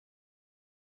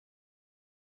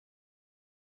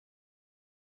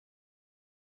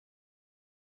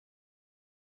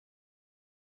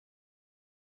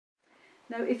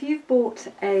Now if you've bought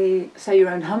say your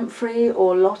own Humphrey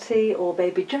or Lottie or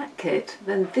Baby Jack kit,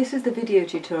 then this is the video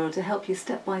tutorial to help you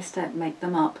step by step make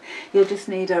them up. You'll just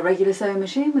need a regular sewing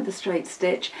machine with a straight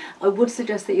stitch. I would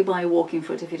suggest that you buy a walking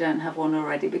foot if you don't have one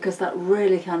already, because that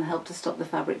really can help to stop the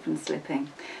fabric from slipping.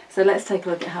 So let's take a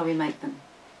look at how we make them.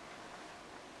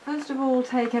 First of all,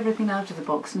 take everything out of the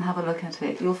box and have a look at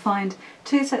it. You'll find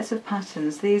two sets of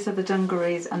patterns. These are the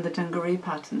dungarees and the dungaree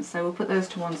patterns, so we'll put those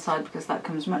to one side because that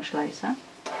comes much later.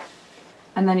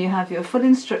 And then you have your full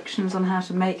instructions on how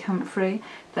to make Humphrey.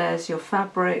 There's your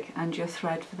fabric and your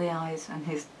thread for the eyes and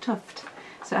his tuft.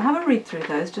 So have a read through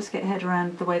those, just get your head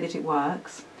around the way that it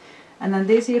works. And then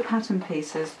these are your pattern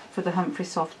pieces for the Humphrey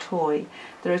soft toy.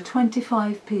 There are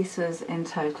 25 pieces in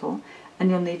total, and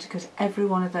you'll need to cut every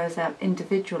one of those out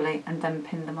individually and then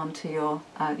pin them onto your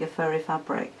furry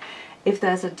fabric. If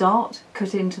there's a dart,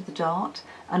 cut into the dart,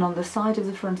 and on the side of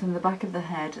the front and the back of the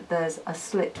head there's a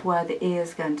slit where the ear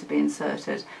is going to be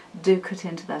inserted. Do cut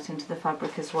into that, into the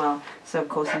fabric as well, so of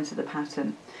course into the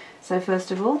pattern. So first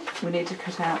of all, we need to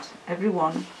cut out every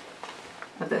one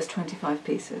of those 25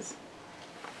 pieces.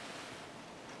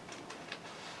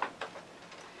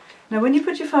 Now when you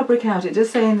put your fabric out, it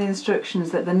does say in the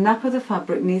instructions that the nap of the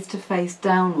fabric needs to face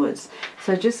downwards.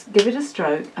 So just give it a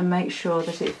stroke and make sure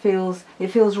that it feels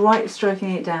right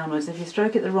stroking it downwards. If you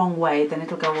stroke it the wrong way, then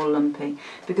it'll go all lumpy,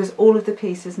 because all of the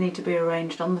pieces need to be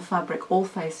arranged on the fabric, all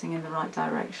facing in the right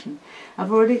direction.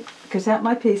 I've already cut out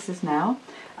my pieces now,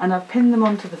 and I've pinned them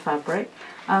onto the fabric.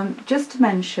 Just to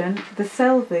mention, the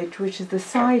selvage, which is the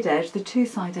side edge, the two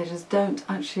side edges don't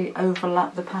actually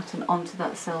overlap the pattern onto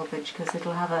that selvage, because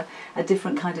it'll have a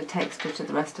different kind of texture to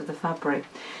the rest of the fabric.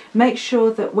 Make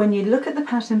sure that when you look at the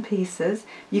pattern pieces,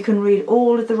 you can read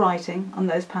all of the writing on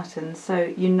those patterns,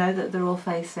 so you know that they're all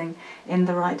facing in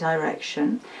the right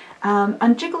direction.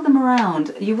 And jiggle them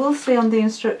around. You will see on the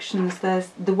instructions there's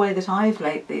the way that I've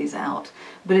laid these out,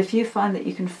 but if you find that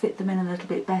you can fit them in a little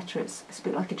bit better, it's a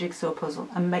bit like a jigsaw puzzle,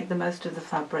 and make the most of the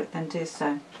fabric, then do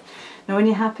so. Now when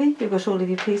you're happy, you've got all of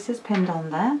your pieces pinned on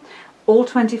there, all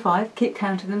 25, keep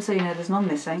counting them so you know there's none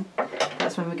missing.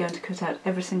 That's when we're going to cut out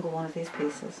every single one of these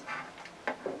pieces.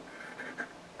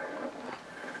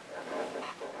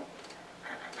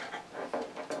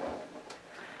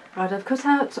 Right, I've cut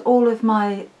out all of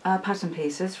my pattern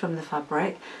pieces from the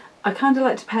fabric. I kind of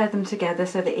like to pair them together,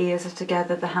 so the ears are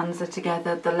together, the hands are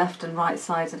together, the left and right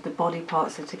sides of the body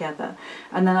parts are together.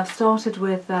 And then I've started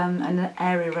with an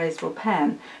airy erasable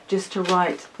pen just to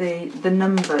write the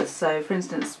numbers. So for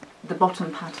instance, the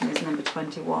bottom pattern is number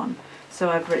 21,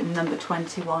 so I've written number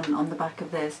 21 on the back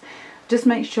of this. Just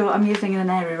make sure I'm using an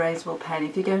airy erasable pen.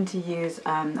 If you're going to use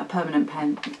a permanent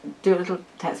pen, do a little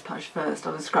test patch first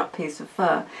on a scrap piece of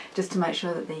fur, just to make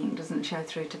sure that the ink doesn't show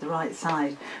through to the right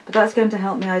side. But that's going to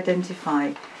help me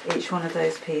identify each one of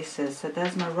those pieces. So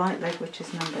there's my right leg, which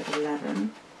is number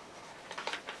 11.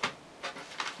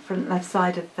 Front left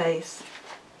side of face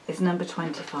is number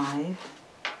 25.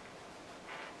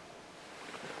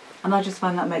 And I just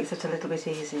find that makes it a little bit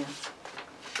easier.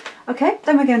 Okay,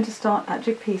 then we're going to start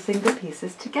actually piecing the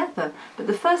pieces together. But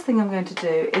the first thing I'm going to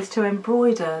do is to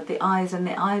embroider the eyes and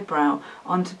the eyebrow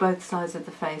onto both sides of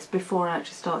the face before I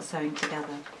actually start sewing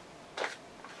together.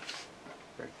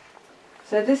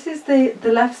 So this is the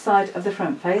left side of the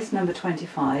front face, number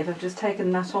 25. I've just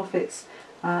taken that off its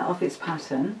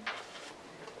pattern.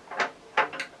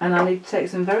 And I need to take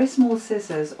some very small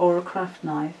scissors or a craft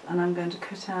knife, and I'm going to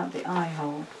cut out the eye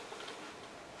hole.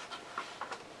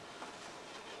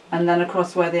 And then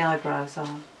across where the eyebrows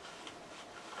are.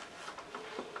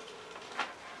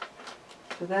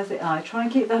 So there's the eye. Try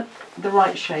and keep that the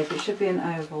right shape, it should be an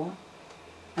oval.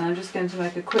 And I'm just going to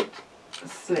make a quick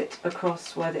slit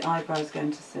across where the eyebrow is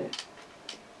going to sit.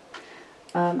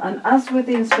 And as with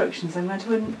the instructions, I'm going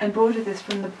to embroider this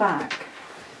from the back.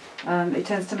 It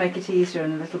tends to make it easier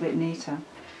and a little bit neater.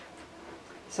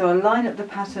 So I'll line up the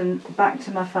pattern back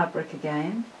to my fabric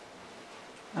again.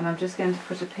 And I'm just going to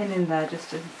put a pin in there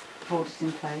just to hold it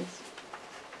in place,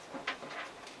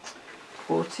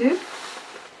 or two.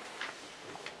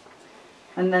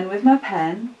 And then with my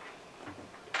pen,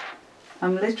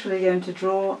 I'm literally going to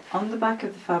draw on the back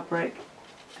of the fabric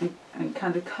and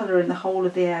kind of colour in the whole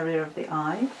of the area of the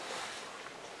eye.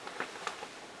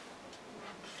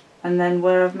 And then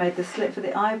where I've made the slit for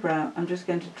the eyebrow, I'm just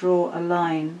going to draw a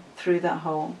line through that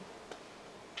hole.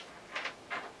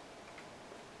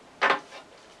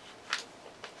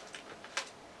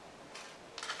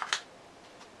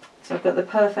 So I've got the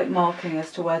perfect marking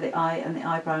as to where the eye and the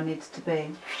eyebrow needs to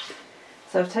be.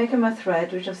 So I've taken my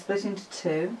thread, which I've split into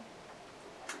two,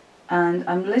 and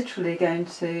I'm literally going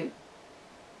to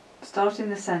start in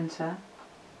the centre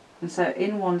and so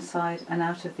in one side and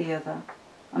out of the other.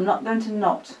 I'm not going to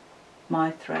knot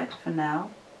my thread for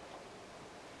now.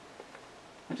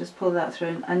 I'll just pull that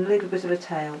through and leave a bit of a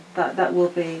tail. That will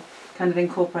be kind of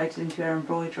incorporated into your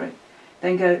embroidery.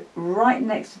 Then go right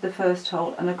next to the first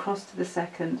hole and across to the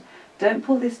second. Don't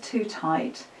pull this too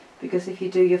tight, because if you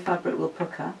do, your fabric will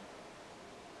pucker.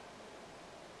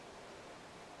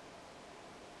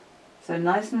 So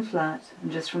nice and flat,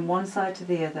 and just from one side to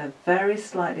the other, very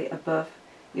slightly above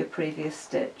your previous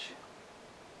stitch,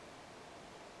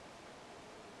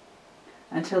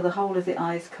 until the whole of the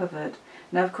eye is covered.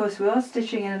 Now of course we are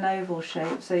stitching in an oval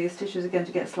shape, so your stitches are going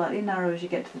to get slightly narrow as you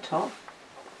get to the top.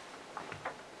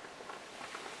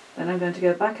 Then I'm going to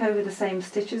go back over the same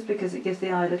stitches because it gives the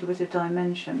eye a little bit of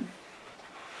dimension,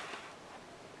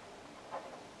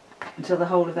 until the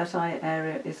whole of that eye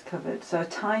area is covered. So a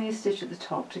tiny stitch at the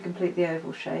top to complete the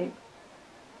oval shape.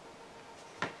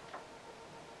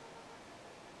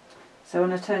 So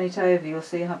when I turn it over, you'll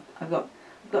see I've got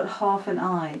half an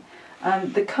eye.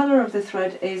 The colour of the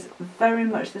thread is very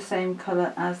much the same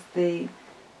colour as the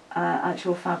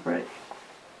actual fabric.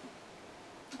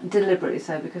 Deliberately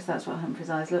so, because that's what Humphrey's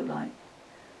eyes look like.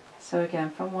 So again,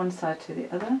 from one side to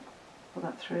the other, pull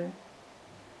that through,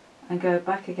 and go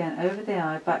back again over the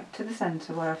eye, back to the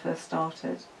centre where I first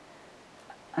started,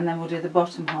 and then we'll do the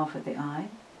bottom half of the eye.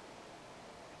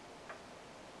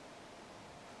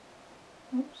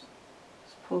 Oops.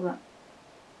 Just pull that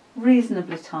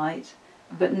reasonably tight,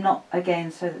 but not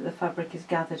again so that the fabric is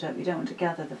gathered up. You don't want to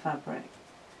gather the fabric.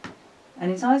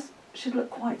 And his eyes should look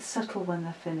quite subtle when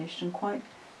they're finished, and quite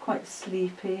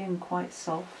sleepy and quite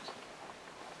soft.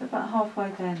 About halfway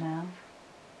there now.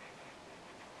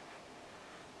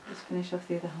 Just finish off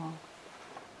the other half.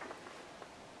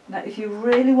 Now if you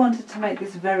really wanted to make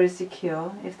this very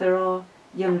secure, if there are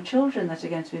young children that are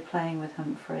going to be playing with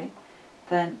Humphrey,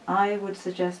 then I would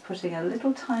suggest putting a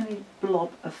little tiny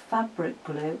blob of fabric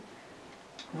glue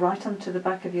right onto the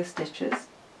back of your stitches,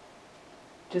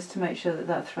 just to make sure that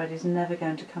that thread is never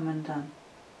going to come undone.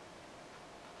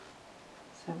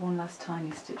 So one last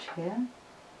tiny stitch here.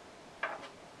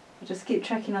 I'll just keep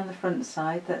checking on the front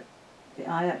side that the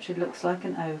eye actually looks like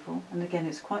an oval, and again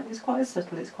it's quite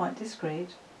subtle, it's quite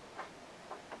discreet.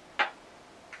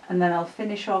 And then I'll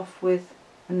finish off with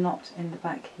a knot in the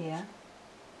back here.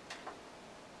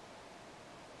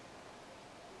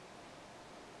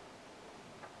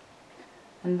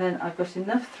 And then I've got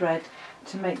enough thread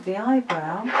to make the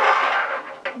eyebrow,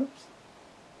 oops,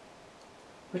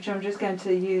 which I'm just going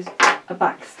to use a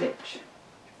back stitch.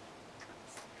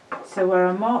 So where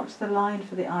I marked the line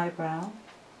for the eyebrow,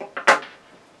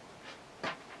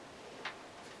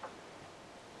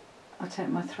 I'll take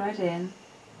my thread in,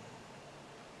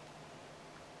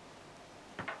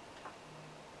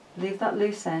 leave that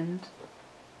loose end,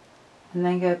 and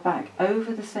then go back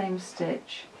over the same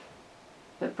stitch,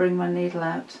 but bring my needle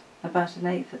out about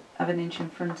 1/8 of an inch in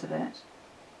front of it,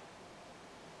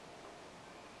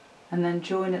 and then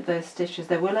join at those stitches.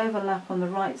 They will overlap on the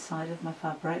right side of my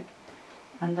fabric,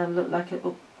 and they'll look like a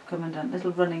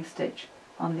little running stitch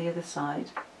on the other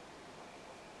side,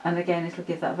 and again it'll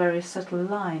give that very subtle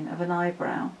line of an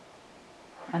eyebrow,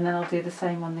 and then I'll do the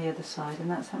same on the other side,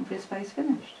 and that's Humphrey's face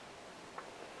finished.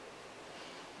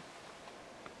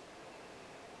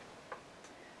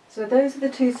 So those are the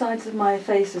two sides of my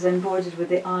faces embroidered with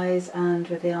the eyes and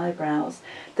with the eyebrows.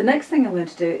 The next thing I'm going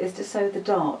to do is to sew the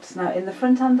darts. Now in the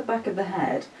front and the back of the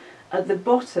head, at the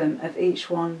bottom of each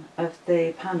one of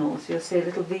the panels you'll see a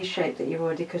little V shape that you've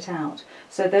already cut out.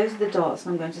 So those are the darts,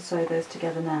 and I'm going to sew those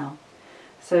together now.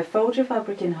 So fold your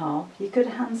fabric in half. You could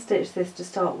hand stitch this to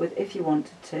start with if you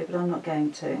wanted to, but I'm not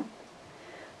going to.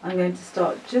 I'm going to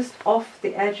start just off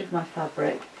the edge of my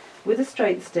fabric with a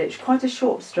straight stitch, quite a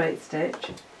short straight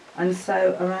stitch, and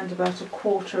sew around about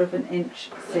 1/4 of an inch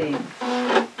seam.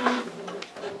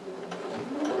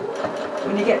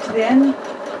 When you get to the end,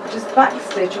 just back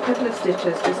stitch a couple of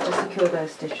stitches just to secure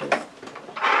those stitches.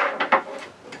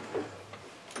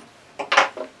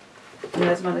 And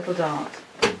there's my little dart.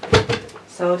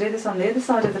 So I'll do this on the other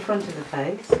side of the front of the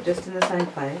face, just in the same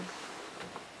place.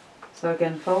 So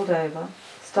again, fold over,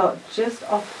 start just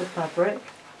off the fabric,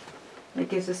 it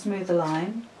gives a smoother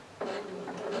line,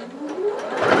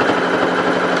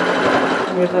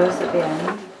 and reverse at the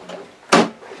end.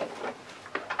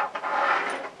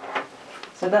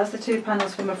 So that's the two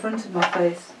panels from the front of my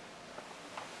face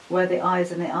where the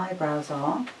eyes and the eyebrows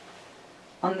are.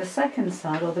 On the second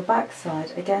side, or the back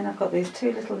side, again I've got these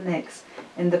two little nicks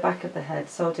in the back of the head,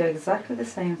 so I'll do exactly the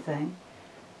same thing.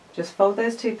 Just fold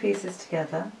those two pieces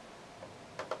together.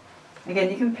 Again,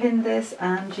 you can pin this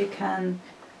and you can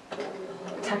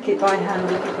tack it by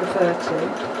hand if you prefer to.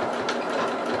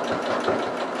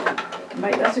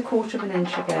 Make that 1/4 of an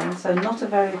inch again, so not a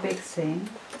very big seam.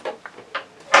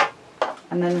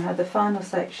 And then we have the final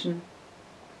section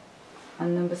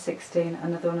and number 16,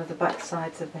 another one of the back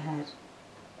sides of the head.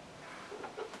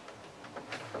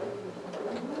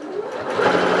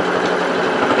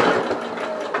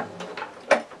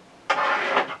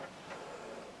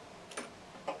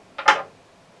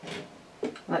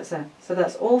 Like so. So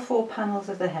that's all 4 panels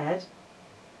of the head.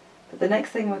 But the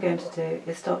next thing we're going to do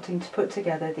is starting to put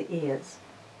together the ears.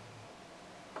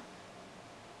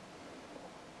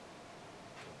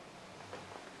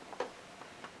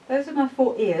 Those are my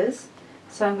 4 ears,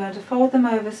 so I'm going to fold them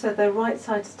over so they're right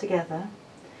sides together,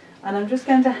 and I'm just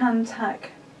going to hand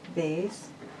tack these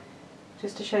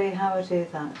just to show you how I do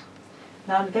that.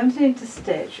 Now I'm going to need to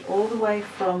stitch all the way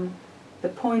from the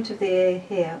point of the ear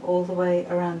here all the way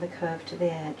around the curve to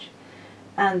the edge.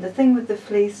 And the thing with the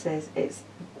fleece is it's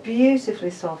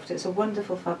beautifully soft, it's a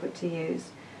wonderful fabric to use,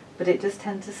 but it does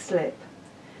tend to slip.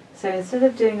 So instead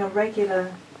of doing a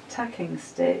regular tacking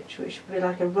stitch, which would be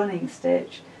like a running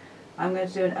stitch, I'm going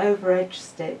to do an over edge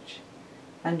stitch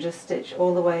and just stitch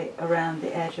all the way around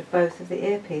the edge of both of the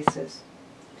ear pieces.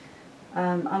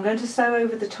 I'm going to sew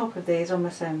over the top of these on my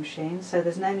sewing machine, so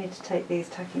there's no need to take these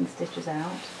tacking stitches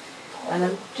out. And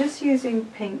I'm just using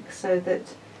pink so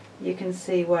that you can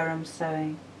see where I'm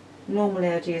sewing. Normally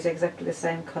I'd use exactly the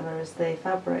same colour as the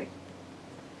fabric,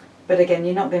 but again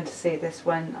you're not going to see this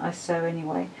when I sew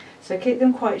anyway. So keep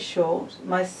them quite short.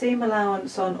 My seam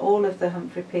allowance on all of the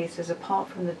Humphrey pieces, apart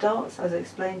from the darts as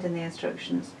explained in the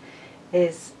instructions,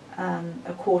 is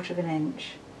 1/4 of an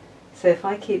inch. So if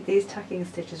I keep these tacking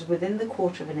stitches within the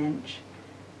 1/4 of an inch,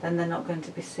 then they're not going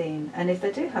to be seen. And if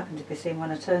they do happen to be seen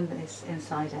when I turn this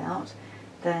inside out,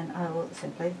 then I will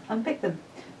simply unpick them,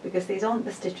 because these aren't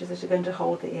the stitches that are going to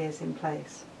hold the ears in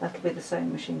place. That'll be the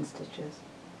sewing machine stitches.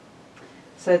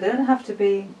 So they don't have to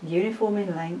be uniform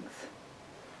in length,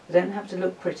 they don't have to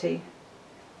look pretty.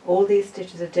 All these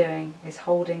stitches are doing is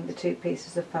holding the 2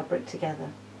 pieces of fabric together.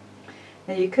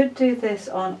 Now you could do this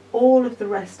on all of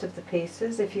the rest of the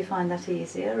pieces if you find that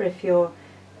easier, if you're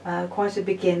quite a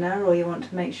beginner or you want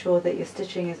to make sure that your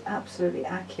stitching is absolutely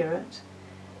accurate.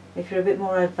 If you're a bit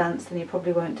more advanced, then you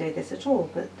probably won't do this at all,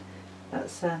 but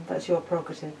that's your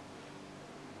prerogative.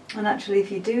 And actually, if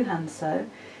you do hand sew,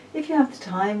 if you have the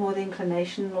time or the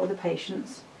inclination or the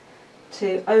patience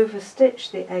to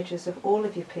overstitch the edges of all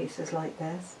of your pieces like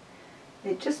this,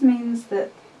 it just means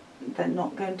that they're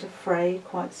not going to fray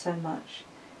quite so much,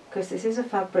 because this is a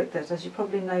fabric that, as you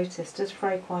probably noticed, does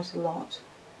fray quite a lot.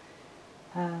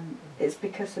 It's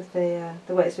because of the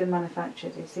way it's been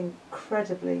manufactured. It's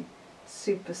incredibly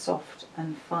super soft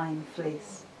and fine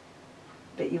fleece,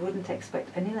 but you wouldn't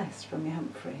expect any less from your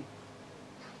Humphrey.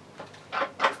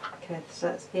 Okay, so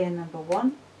that's ear number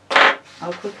 1.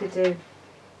 I'll quickly do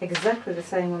exactly the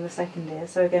same on the second ear.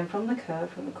 So again, from the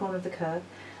curve, from the corner of the curve,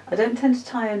 I don't tend to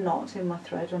tie a knot in my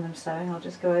thread when I'm sewing. I'll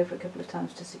just go over a couple of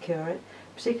times to secure it,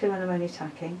 particularly when I'm only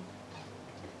tacking,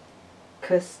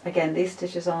 because again, these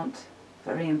stitches aren't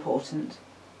very important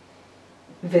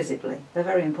visibly. They're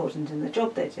very important in the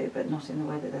job they do, but not in the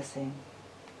way that they're seen.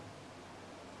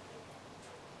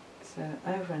 So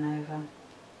over and over,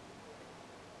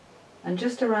 and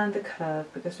just around the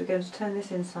curve, because we're going to turn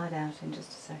this inside out in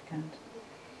just a second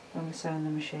when we sew on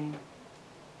the machine.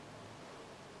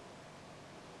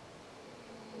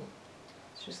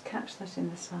 Let's just catch that in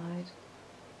the side,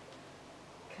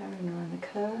 carrying around the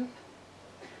curve.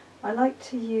 I like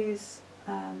to use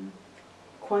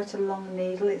quite a long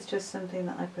needle. It's just something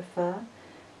that I prefer.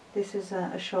 This is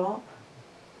a sharp.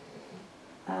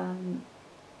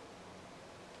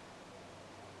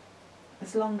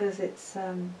 As long as it's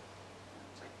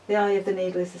the eye of the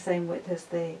needle is the same width as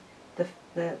the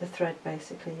thread,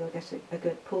 basically, you'll get a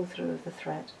good pull through of the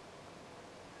thread.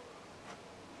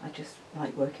 I just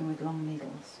like working with long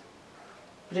needles,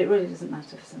 but it really doesn't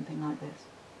matter for something like this.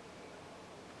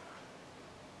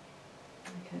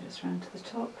 Okay, just round to the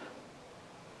top,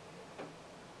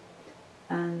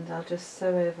 and I'll just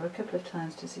sew over a couple of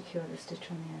times to secure the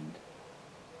stitch on the end.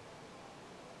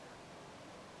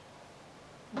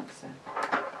 Like so.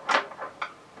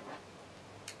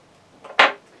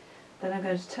 Then I'm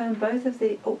going to turn both of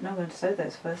the, oh no, I'm going to sew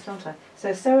those first, aren't I?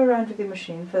 So sew around with your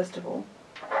machine first of all.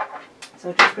 So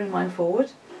I'll just bring mine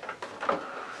forward,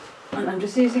 and I'm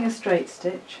just using a straight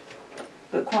stitch,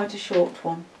 but quite a short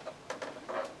one.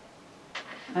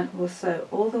 And we'll sew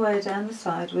all the way down the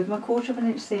side with my 1/4 of an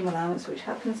inch seam allowance, which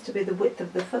happens to be the width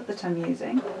of the foot that I'm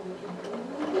using.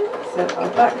 So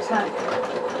I'll back tack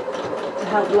to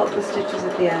help lock the stitches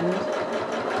at the end.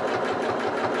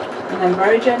 And And then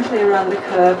very gently around the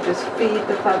curve, just feed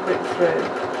the fabric through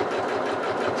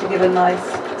to give a nice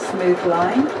smooth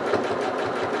line.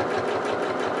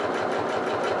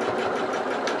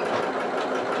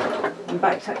 And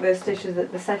back tack those stitches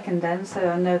at the second end so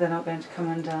I know they're not going to come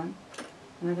undone.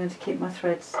 And I'm going to keep my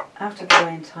threads out of the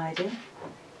way and tidy.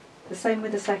 The same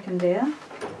with the second ear.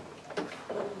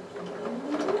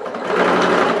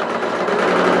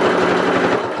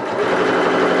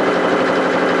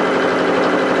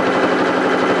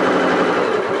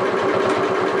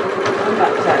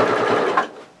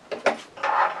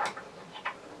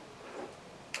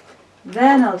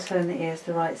 Then I'll turn the ears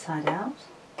the right side out.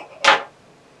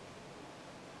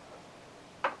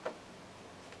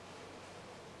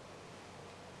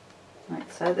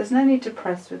 Like so. There's no need to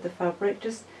press with the fabric,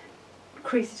 just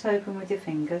crease it open with your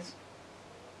fingers.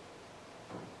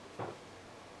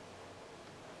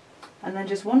 And then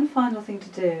just one final thing to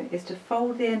do is to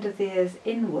fold the end of the ears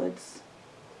inwards.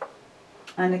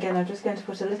 And again, I'm just going to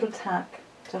put a little tack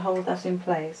to hold that in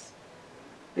place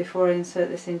before I insert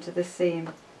this into the seam.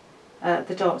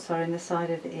 The dots are in the side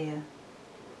of the ear.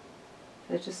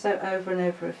 So just sew over and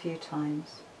over a few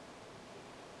times.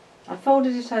 I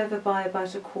folded it over by about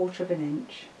 1/4 of an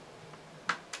inch.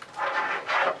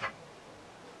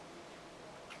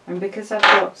 And because I've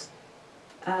got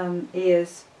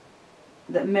ears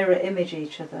that mirror image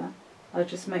each other, I'll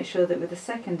just make sure that with the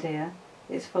second ear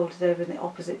it's folded over in the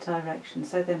opposite direction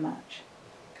so they match.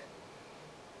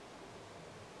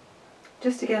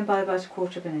 Just again by about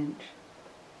 1/4 of an inch.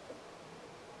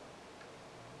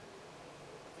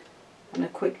 And a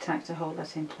quick tack to hold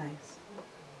that in place.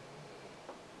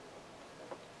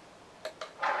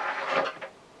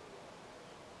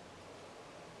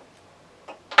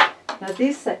 Now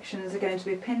these sections are going to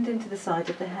be pinned into the side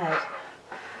of the head.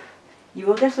 You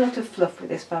will get a lot of fluff with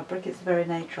this fabric, it's the very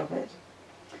nature of it.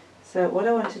 So what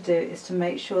I want to do is to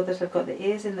make sure that I've got the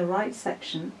ears in the right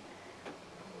section.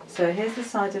 So here's the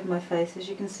side of my face, as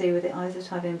you can see, with the eyes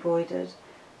that I've embroidered.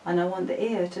 And I want the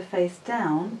ear to face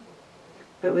down,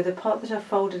 but with the part that I've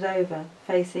folded over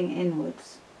facing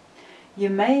inwards. You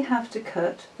may have to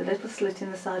cut the little slit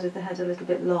in the side of the head a little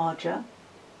bit larger.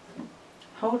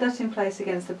 Hold that in place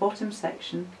against the bottom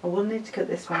section. I will need to cut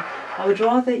this one. I would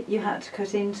rather you had to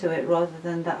cut into it rather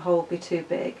than that hole be too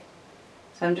big.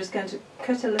 So I'm just going to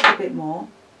cut a little bit more.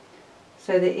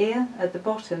 So the ear at the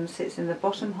bottom sits in the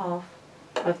bottom half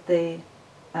of the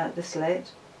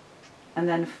slit, and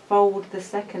then fold the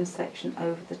second section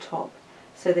over the top.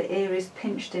 So the ear is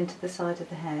pinched into the side of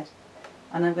the head,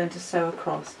 and I'm going to sew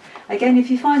across. Again, if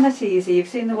you find that easy, you've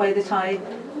seen the way that I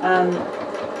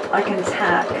can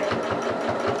tack,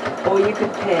 or you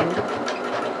could pin,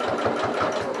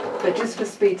 but just for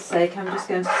speed's sake I'm just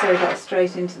going to sew that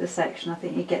straight into the section. I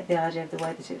think you get the idea of the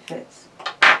way that it fits.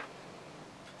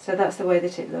 So that's the way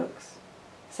that it looks.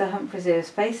 So Humphrey's ear is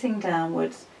facing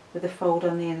downwards with a fold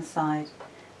on the inside.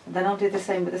 And then I'll do the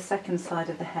same with the second side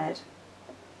of the head.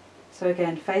 So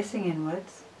again, facing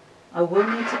inwards. I will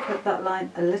need to cut that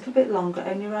line a little bit longer,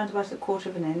 only around about 1/4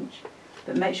 of an inch,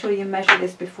 but make sure you measure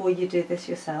this before you do this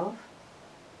yourself.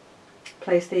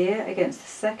 Place the ear against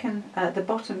the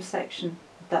bottom section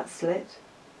of that slit.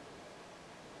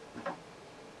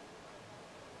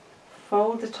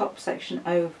 Fold the top section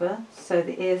over so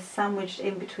the ear is sandwiched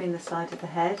in between the side of the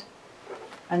head,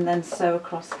 and then sew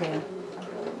across here.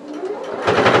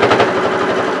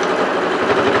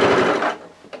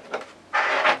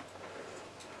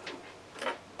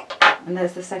 And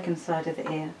there's the second side of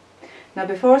the ear. Now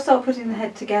before I start putting the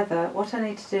head together, what I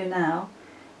need to do now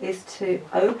is to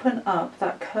open up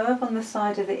that curve on the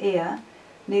side of the ear.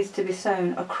 Needs to be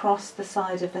sewn across the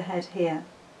side of the head here.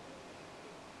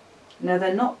 Now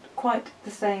they're not quite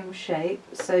the same shape,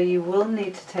 so you will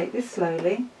need to take this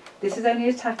slowly. This is only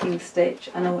a tacking stitch,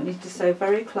 and I want you to sew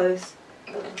very close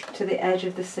to the edge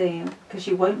of the seam, because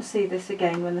you won't see this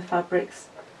again when the fabric's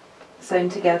sewn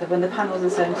together, when the panels are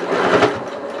sewn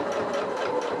together.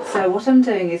 So what I'm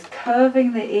doing is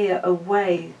curving the ear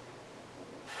away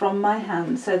from my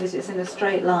hand so that it's in a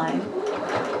straight line.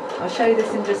 I'll show you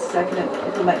this in just a second,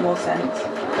 it'll make more sense.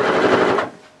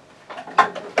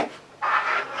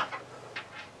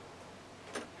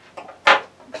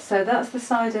 So that's the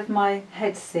side of my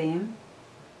head seam.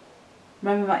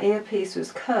 Remember, my earpiece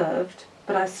was curved,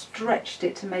 but I stretched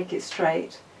it to make it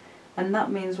straight, and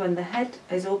that means when the head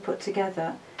is all put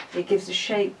together, it gives a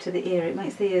shape to the ear. It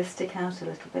makes the ears stick out a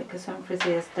little bit, because Humphrey's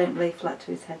ears don't lay flat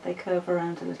to his head, they curve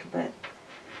around a little bit.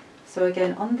 So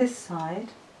again, on this side,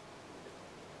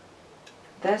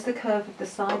 there's the curve of the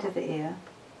side of the ear,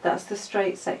 that's the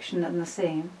straight section and the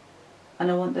seam, and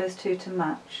I want those two to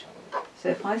match. So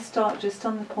if I start just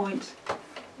on the point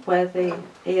where the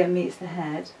ear meets the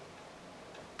head,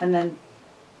 and then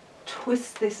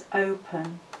twist this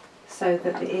open so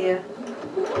that the ear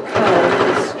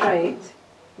curve is straight.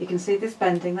 You can see this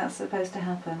bending, that's supposed to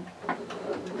happen.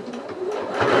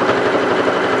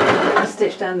 And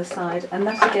stitch down the side, and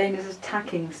that again is a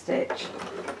tacking stitch.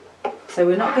 So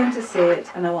we're not going to see it,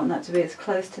 and I want that to be as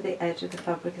close to the edge of the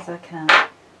fabric as I can.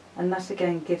 And that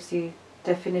again gives you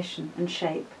definition and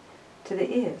shape to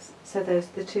the ears. So those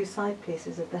are the two side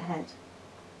pieces of the head.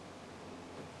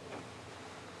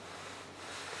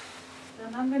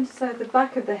 And I'm going to sew the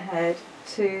back of the head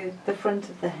to the front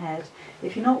of the head.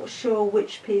 If you're not sure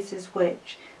which piece is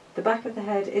which, the back of the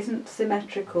head isn't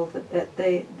symmetrical.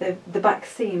 The back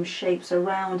seam shapes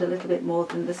around a little bit more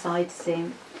than the side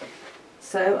seam.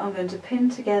 So I'm going to pin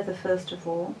together first of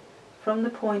all, from the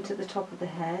point at the top of the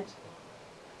head,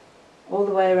 all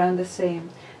the way around the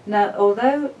seam. Now,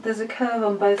 although there's a curve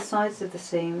on both sides of the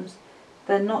seams,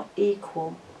 they're not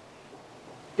equal.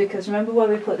 Because remember where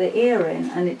we put the ear in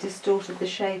and it distorted the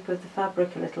shape of the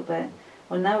fabric a little bit?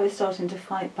 Well, now it's starting to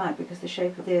fight back because the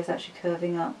shape of the ear is actually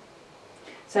curving up.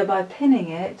 So by pinning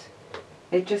it,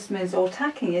 it just means, or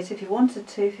tacking it if you wanted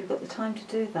to, if you've got the time to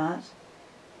do that,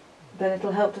 then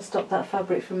it'll help to stop that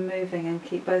fabric from moving and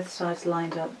keep both sides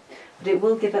lined up. But it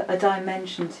will give a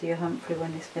dimension to your Humphrey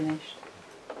when it's finished.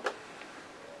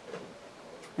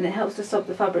 And it helps to stop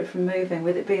the fabric from moving.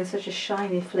 With it being such a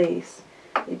shiny fleece,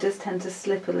 it does tend to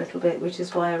slip a little bit, which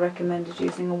is why I recommended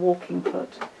using a walking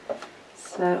foot.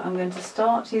 So I'm going to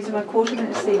start using my 1/4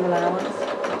 inch seam allowance,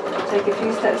 take a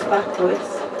few steps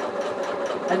backwards,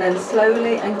 and then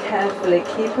slowly and carefully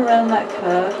keep around that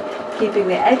curve, keeping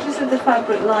the edges of the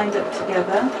fabric lined up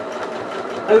together,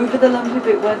 over the lumpy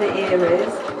bit where the ear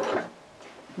is.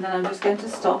 And then I'm just going to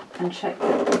stop and check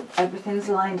that everything's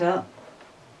lined up.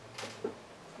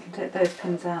 I can take those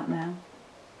pins out now.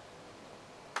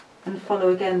 And follow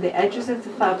again the edges of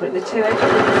the fabric, the two edges of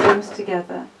the seams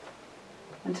together,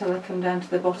 until I come down to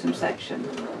the bottom section.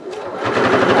 And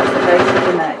that's the base of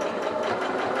the neck.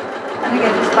 And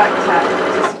again, just back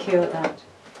tap to secure that.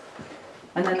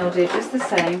 And then I'll do just the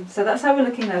same. So that's how we're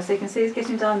looking now. So you can see it's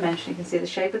getting dimension. You can see the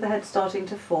shape of the head starting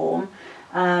to form.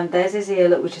 There's his ear,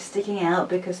 look, which is sticking out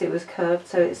because it was curved,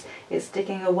 so it's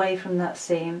sticking away from that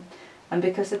seam. And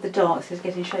because of the darks, it's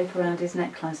getting shape around his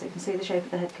neckline, so you can see the shape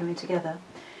of the head coming together.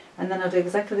 And then I'll do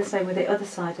exactly the same with the other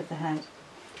side of the head.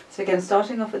 So again,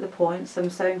 starting off at the point, so I'm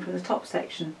sewing from the top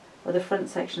section, or the front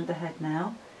section of the head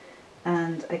now.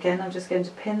 And again, I'm just going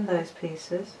to pin those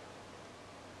pieces,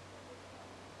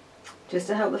 just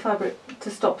to help the fabric to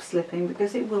stop slipping,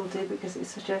 because it will do, because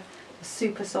it's such a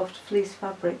super soft fleece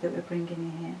fabric that we're bringing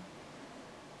in here.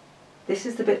 This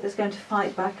is the bit that's going to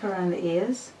fight back around the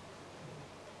ears.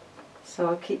 So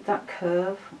I'll keep that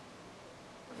curve,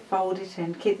 fold it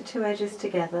in, keep the two edges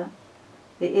together.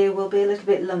 The ear will be a little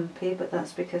bit lumpy, but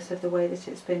that's because of the way that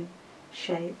it's been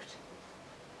shaped.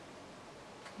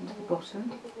 Into the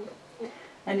bottom.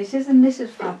 And it is a knitted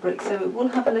fabric, so it will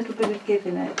have a little bit of give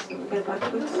in it. So we'll go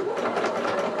backwards.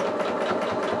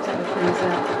 Take the pins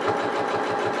out.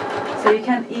 So you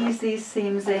can ease these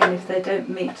seams in if they don't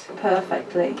meet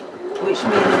perfectly, which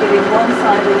means giving one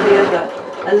side or the other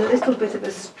a little bit of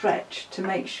a stretch to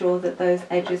make sure that those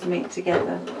edges meet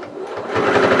together.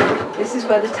 This is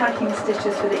where the tacking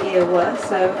stitches for the ear were,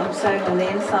 so I'm sewing on the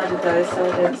inside of those so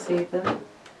I don't see them.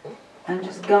 And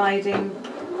just guiding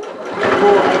the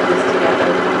raw edges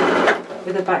together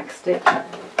with a back stitch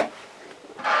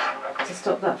to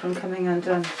stop that from coming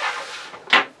undone.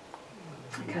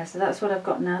 Okay, so that's what I've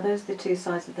got now. Those are the two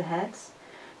sides of the heads.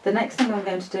 The next thing I'm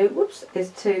going to do, is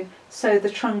to sew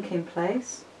the trunk in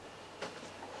place.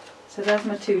 So there's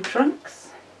my two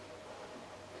trunks.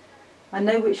 I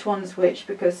know which one's which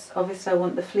because obviously I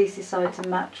want the fleecy side to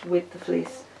match with the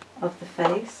fleece of the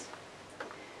face.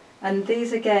 And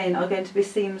these again are going to be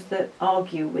seams that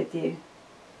argue with you.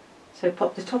 So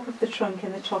pop the top of the trunk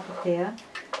in the top of here.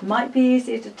 Might be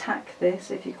easier to tack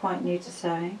this if you're quite new to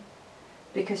sewing,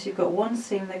 because you've got one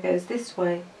seam that goes this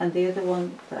way and the other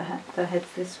one that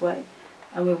heads this way,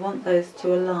 and we want those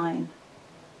to align.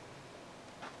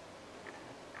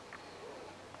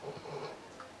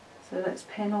 So let's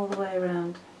pin all the way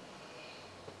around.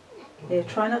 Here,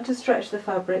 try not to stretch the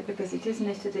fabric because it is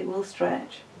knitted, it will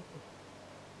stretch.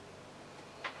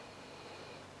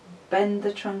 Bend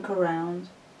the trunk around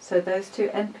so those two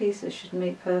end pieces should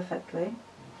meet perfectly.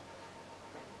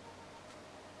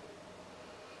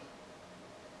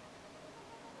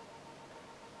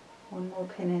 One more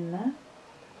pin in there.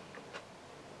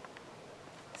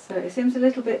 So it seems a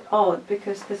little bit odd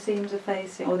because the seams are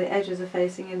facing, or the edges are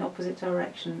facing in opposite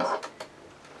directions,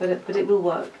 but it will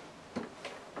work.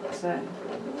 So,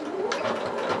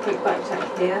 quick back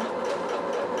tack here.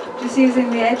 Just using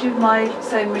the edge of my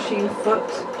sewing machine foot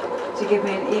to give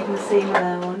me an even seam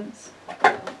allowance.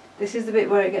 This is the bit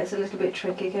where it gets a little bit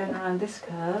tricky going around this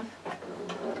curve.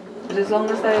 But as long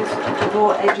as those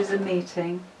raw edges are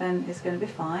meeting, then it's going to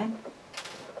be fine.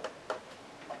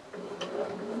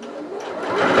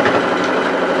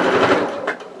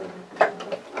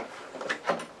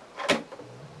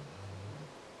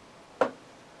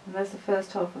 And there's the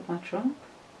first half of my trunk.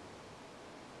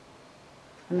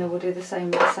 And then we'll do the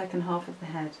same with the second half of the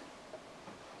head.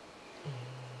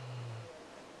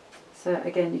 So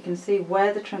again, you can see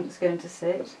where the trunk's going to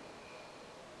sit.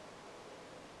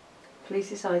 Fleece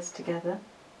your sides together.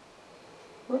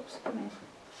 Whoops, come here.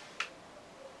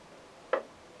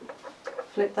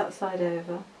 Flip that side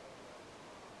over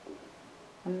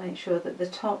and make sure that the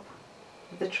top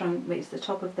of the trunk meets the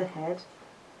top of the head,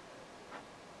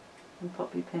 and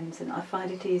pop your pins in. I find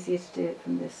it easier to do it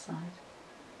from this side.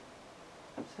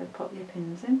 So pop your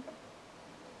pins in.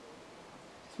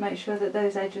 Just make sure that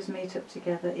those edges meet up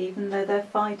together, even though they're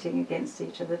fighting against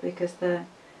each other because they're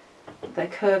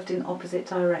curved in opposite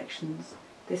directions.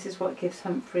 This is what gives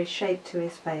Humphrey shape to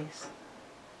his face.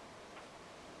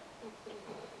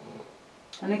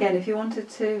 And again, if you wanted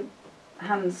to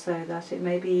hand sew that, it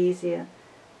may be easier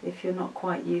if you're not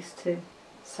quite used to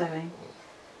sewing.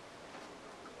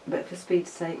 But for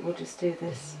speed's sake, we'll just do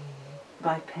this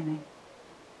by pinning.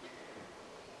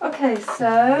 Okay,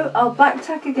 so I'll back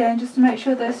tack again just to make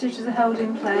sure those stitches are held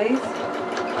in place.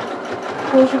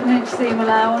 1/4 of an inch seam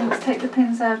allowance, take the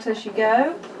pins out as you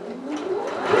go.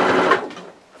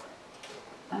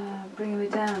 Bringing me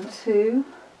down to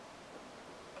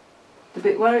the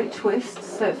bit where it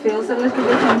twists, so it feels a little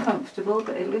bit uncomfortable,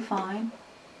 but it'll be fine.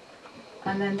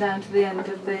 And then down to the end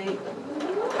of the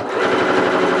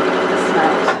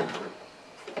snout.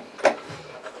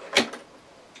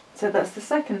 So that's the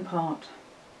second part.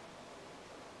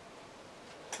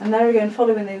 And there again,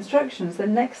 following the instructions, the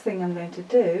next thing I'm going to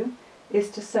do is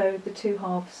to sew the two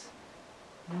halves.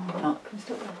 No, I'm not. Can we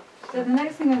stop there? So the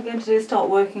next thing I'm going to do is start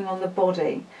working on the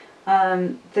body.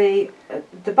 The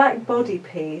back body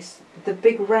piece, the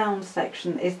big round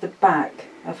section, is the back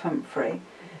of Humphrey,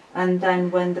 and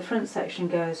then when the front section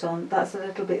goes on, that's a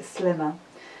little bit slimmer.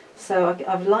 So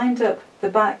I've lined up the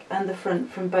back and the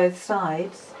front from both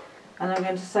sides, and I'm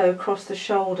going to sew across the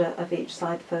shoulder of each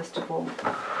side first of all.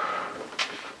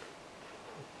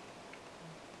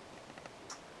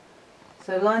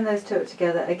 So line those two up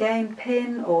together. Again,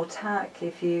 pin or tack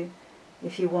if you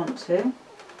want to.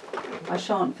 I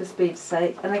shan't for speed's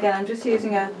sake. And again, I'm just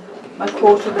using my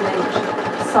 1/4 of an inch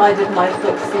side of my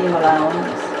foot seam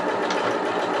allowance,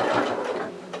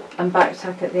 and back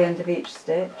tack at the end of each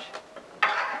stitch.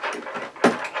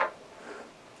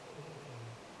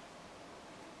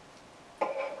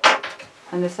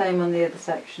 And the same on the other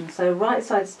section. So right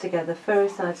sides together, furrow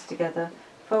sides together,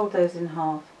 fold those in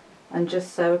half, and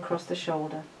just sew across the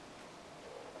shoulder.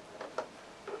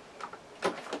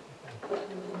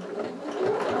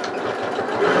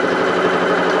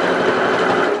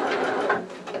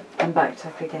 And back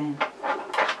tack again.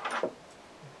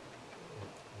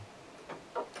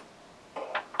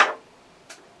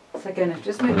 So again, I've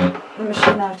just moved the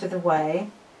machine out of the way.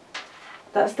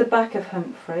 That's the back of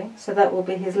Humphrey, so that will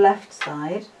be his left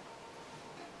side.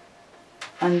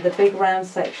 And the big round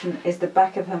section is the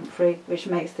back of Humphrey, which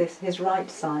makes this his right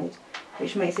side,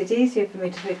 which makes it easier for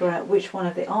me to figure out which one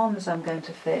of the arms I'm going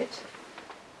to fit,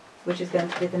 which is going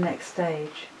to be the next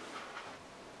stage.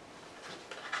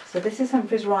 So this is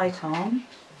Humphrey's right arm,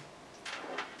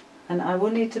 and I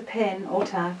will need to pin or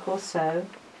tack or sew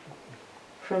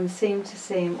from seam to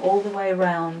seam all the way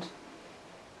around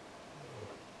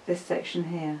this section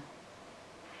here.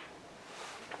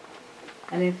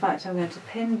 And in fact I'm going to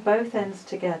pin both ends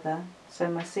together so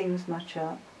my seams match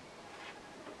up.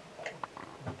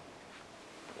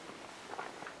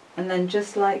 And then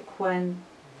just like when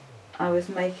I was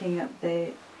making up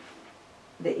the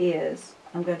ears,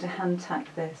 I'm going to hand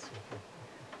tack this,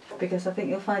 because I think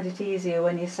you'll find it easier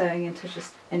when you're sewing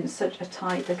in such a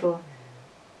tight little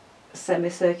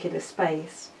semicircular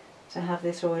space to have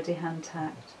this already hand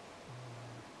tacked.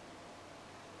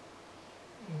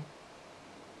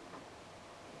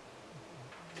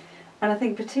 And I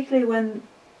think particularly when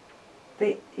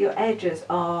your edges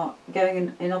are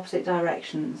going in opposite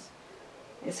directions,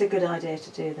 it's a good idea to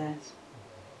do this.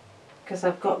 Because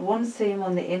I've got one seam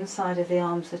on the inside of the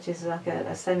arms that is like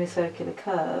a semicircular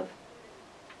curve,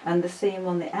 and the seam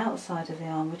on the outside of the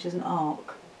arm which is an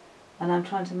arc, and I'm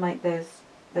trying to make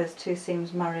those two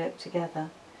seams marry up together.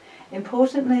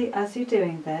 Importantly, as you're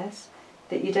doing this,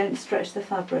 that you don't stretch the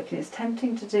fabric, and it's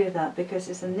tempting to do that because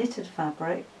it's a knitted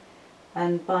fabric,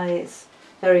 and by its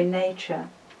very nature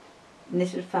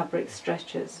knitted fabric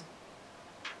stretches.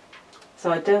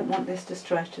 So I don't want this to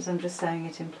stretch as I'm just sewing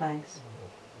it in place.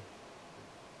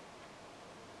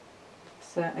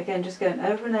 So again, just going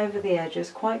over and over the edges,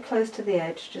 quite close to the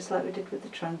edge, just like we did with the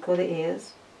trunk or the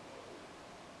ears.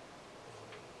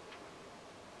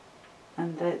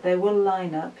 And they will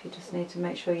line up, you just need to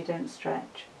make sure you don't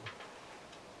stretch.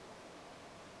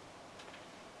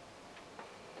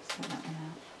 Just like that one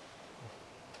out.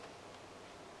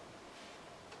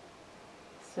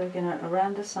 So again,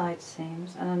 around the side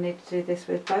seams, and I need to do this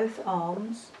with both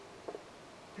arms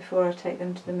before I take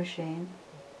them to the machine.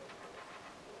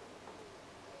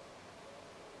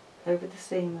 Over the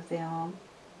seam of the arm.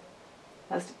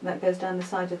 That goes down the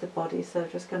side of the body, so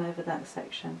I've just gone over that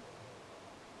section.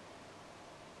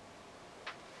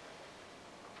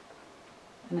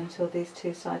 And until these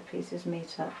two side pieces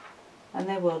meet up. And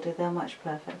they will do, they'll match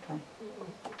perfectly.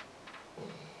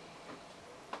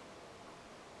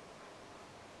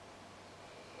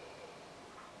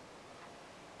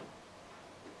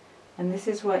 And this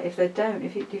is where, if they don't,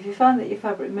 if you find that your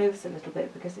fabric moves a little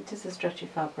bit, because it is a stretchy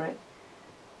fabric,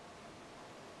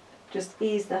 just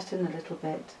ease that in a little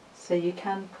bit, so you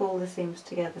can pull the seams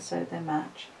together so they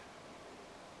match.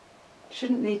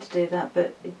 Shouldn't need to do that,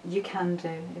 but you can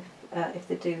do if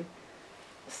they do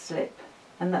slip,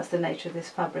 and that's the nature of this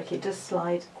fabric. It does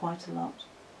slide quite a lot,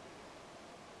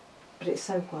 but it's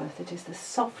so worth it. It's the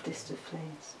softest of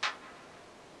fleece.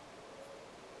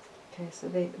 Okay, so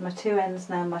my two ends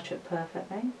now match up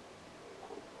perfectly,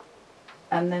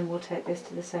 and then we'll take this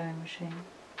to the sewing machine.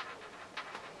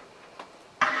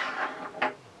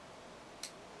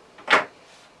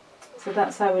 So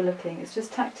that's how we're looking. It's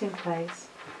just tacked in place,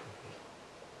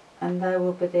 and there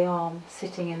will be the arm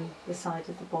sitting in the side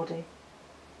of the body.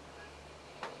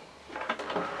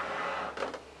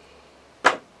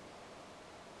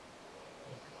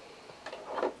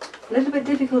 A little bit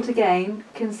difficult again,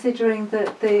 considering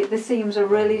that the seams are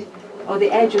really, or the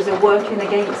edges are working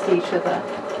against each other.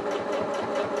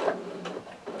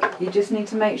 You just need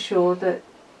to make sure that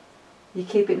you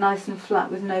keep it nice and flat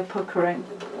with no puckering.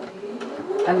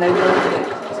 And they will do it.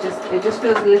 It just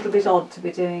feels a little bit odd to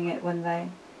be doing it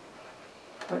when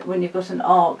you've got an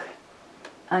arc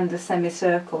and a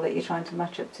semicircle that you're trying to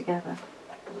match up together.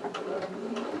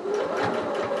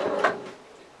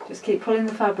 Just keep pulling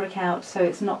the fabric out so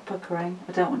it's not puckering.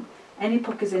 I don't want any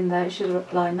puckers in there. It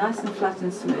should lie nice and flat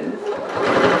and smooth.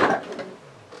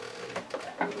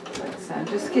 Like so. And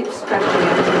just keep stretching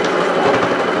it.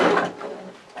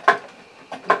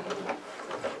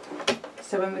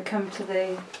 So when we come to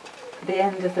the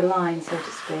end of the line, so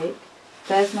to speak,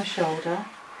 there's my shoulder,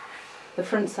 the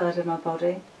front side of my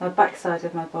body, my back side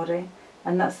of my body,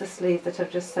 and that's the sleeve that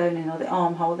I've just sewn in, or the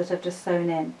armhole that I've just sewn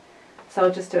in. So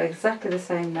I'll just do exactly the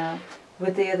same now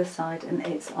with the other side and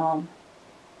its arm.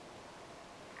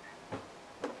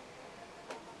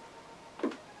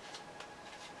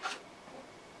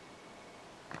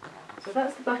 So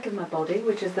that's the back of my body,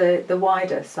 which is the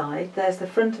wider side. There's the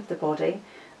front of the body,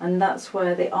 and that's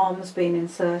where the arm's been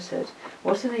inserted.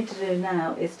 What I need to do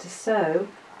now is to sew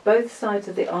both sides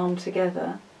of the arm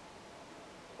together,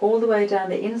 all the way down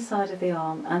the inside of the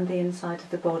arm and the inside of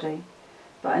the body.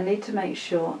 But I need to make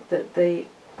sure that the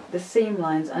seam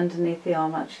lines underneath the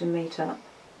arm actually meet up.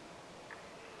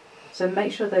 So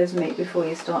make sure those meet before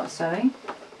you start sewing.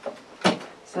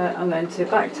 So I'm going to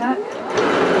back tack,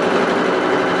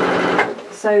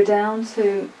 sew down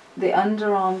to the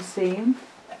underarm seam,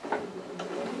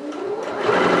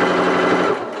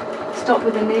 stop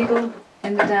with the needle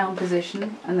in the down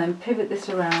position, and then pivot this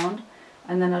around,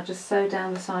 and then I'll just sew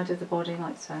down the side of the body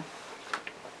like so.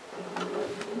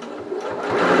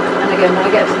 And again, when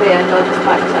I get to the end, I'll just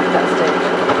back tack that stitch.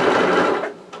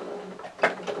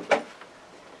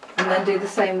 And then do the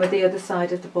same with the other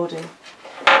side of the body.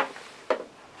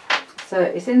 So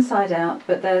it's inside out,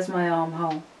 but there's my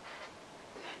armhole.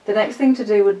 The next thing to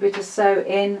do would be to sew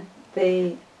in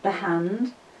the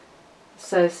hand.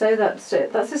 So that's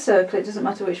a circle, it doesn't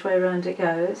matter which way around it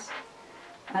goes.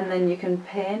 And then you can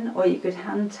pin, or you could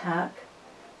hand tack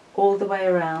all the way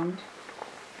around.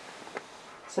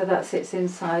 So that sits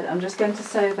inside. I'm just going to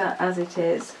sew that as it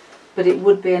is, but it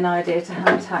would be an idea to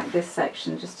hand tack this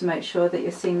section just to make sure that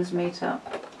your seams meet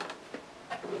up.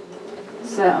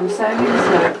 So I'm sewing in a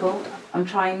circle. I'm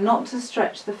trying not to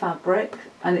stretch the fabric,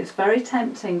 and it's very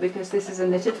tempting because this is a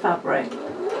knitted fabric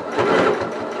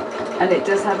and it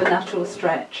does have a natural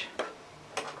stretch.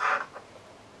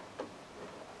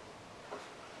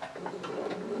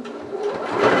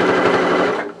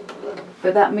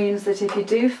 But that means that if you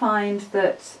do find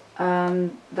that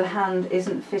the hand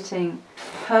isn't fitting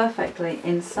perfectly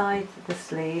inside the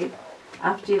sleeve,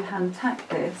 after you've hand tacked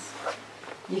this,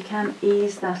 you can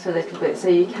ease that a little bit. So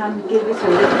you can give it a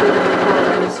little bit of a pull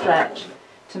and a stretch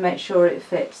to make sure it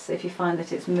fits if you find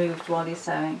that it's moved while you're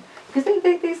sewing. Because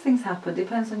these things happen,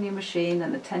 depends on your machine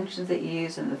and the tensions that you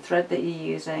use and the thread that you're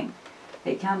using.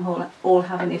 It can all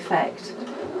have an effect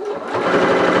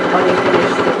on your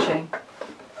finished stitching.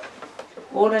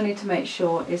 All I need to make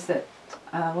sure is that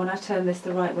when I turn this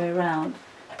the right way around,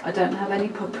 I don't have any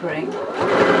puckering,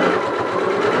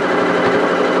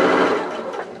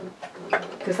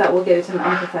 because that will give it an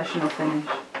unprofessional finish.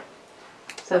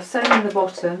 So I've sewn in the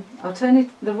bottom. I'll turn it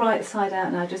the right side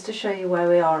out now just to show you where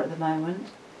we are at the moment.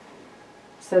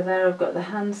 So there I've got the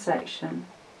hand section,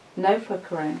 no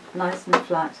puckering, nice and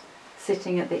flat,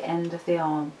 sitting at the end of the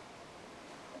arm.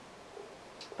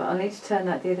 But I need to turn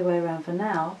that the other way around for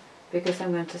now, because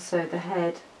I'm going to sew the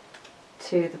head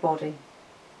to the body.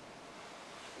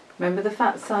 Remember, the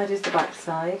fat side is the back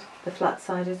side, the flat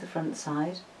side is the front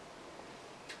side.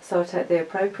 So I'll take the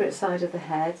appropriate side of the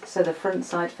head, so the front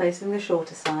side facing the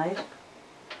shorter side.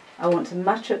 I want to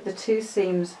match up the two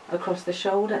seams across the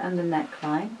shoulder and the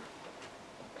neckline.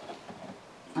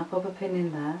 I'll pop a pin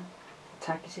in there,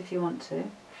 tack it if you want to,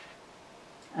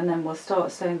 and then we'll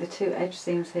start sewing the two edge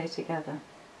seams here together.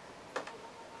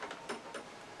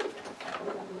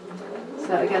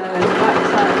 So again, I'm going to back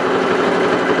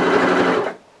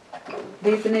tack,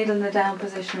 leave the needle in the down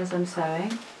position as I'm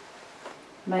sewing.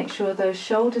 Make sure those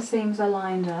shoulder seams are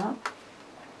lined up.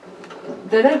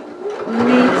 They don't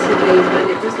need to be, but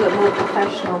it does look more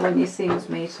professional when your seams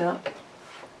meet up.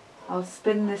 I'll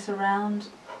spin this around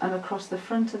and across the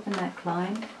front of the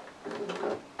neckline.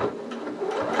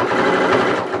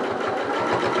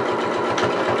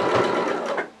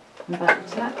 And back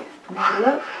tack, needle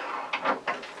up.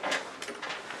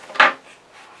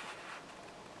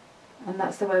 And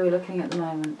that's the way we're looking at the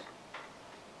moment.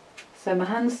 So my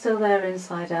hand's still there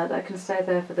inside out, that can stay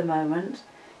there for the moment.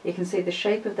 You can see the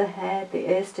shape of the head, the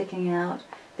ear sticking out,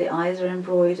 the eyes are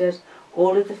embroidered,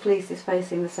 all of the fleece is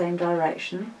facing the same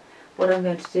direction. What I'm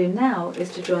going to do now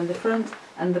is to join the front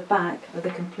and the back of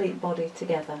the complete body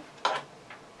together.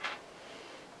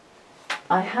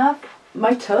 I have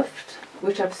my tuft,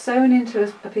 which I've sewn into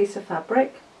a piece of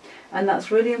fabric, and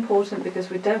that's really important because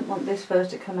we don't want this fur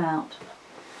to come out.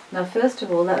 Now first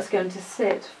of all, that's going to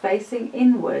sit facing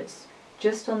inwards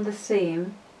just on the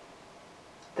seam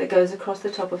that goes across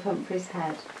the top of Humphrey's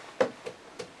head,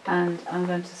 and I'm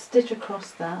going to stitch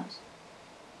across that.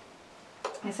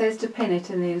 It says to pin it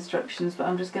in the instructions, but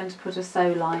I'm just going to put a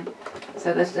sew line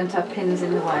so that I don't have pins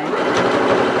in the way.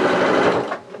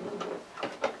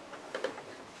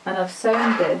 And I've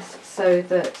sewn this so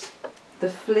that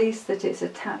the fleece that it's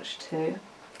attached to,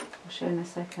 I'll show in a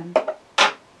second,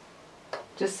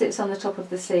 just sits on the top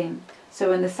of the seam. So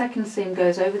when the second seam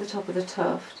goes over the top of the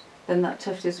tuft, then that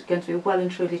tuft is going to be well and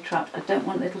truly trapped. I don't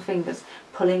want little fingers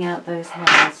pulling out those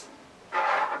hairs.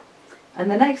 And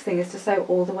the next thing is to sew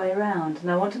all the way around.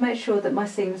 And I want to make sure that my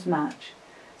seams match.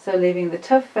 So leaving the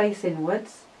tuft face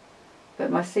inwards,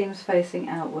 but my seams facing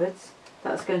outwards.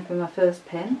 That's going to be my first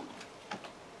pin.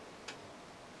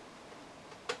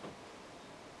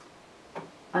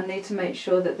 I need to make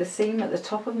sure that the seam at the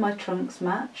top of my trunks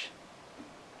match.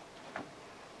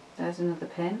 There's another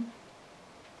pin.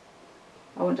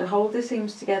 I want to hold the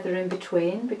seams together in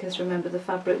between, because remember, the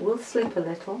fabric will slip a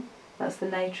little. That's the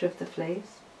nature of the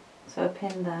fleece. So a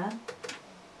pin there.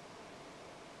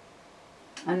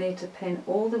 I need to pin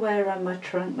all the way around my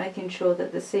trunk, making sure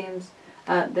that the seams,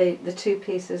 the two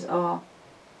pieces are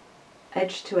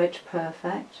edge to edge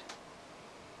perfect.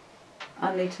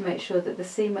 I need to make sure that the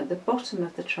seam at the bottom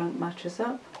of the trunk matches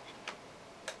up.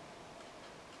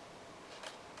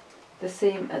 The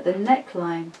seam at the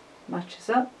neckline matches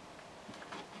up.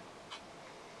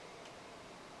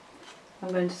 I'm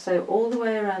going to sew all the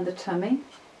way around the tummy.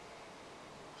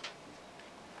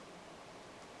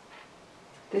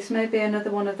 This may be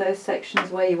another one of those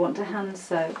sections where you want to hand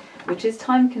sew, which is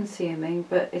time consuming,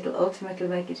 but it'll ultimately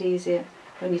make it easier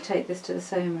when you take this to the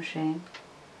sewing machine.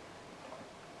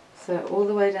 So all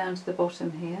the way down to the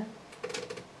bottom here.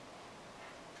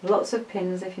 Lots of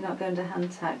pins if you're not going to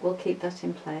hand tack, will keep that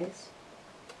in place.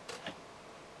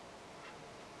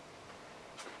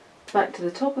 Back to the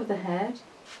top of the head.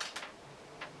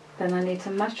 Then I need to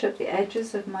match up the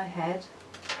edges of my head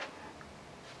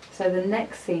so the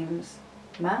neck seams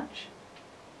match.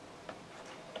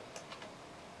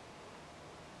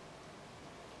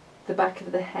 The back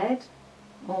of the head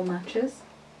all matches.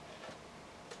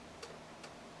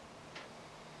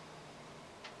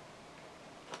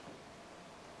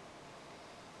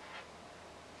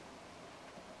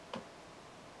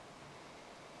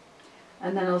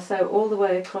 And then I'll sew all the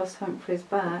way across Humphrey's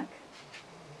back.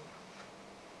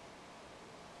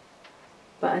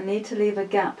 But I need to leave a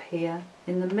gap here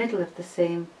in the middle of the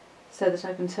seam so that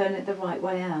I can turn it the right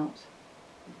way out.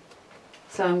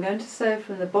 So I'm going to sew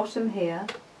from the bottom here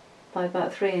by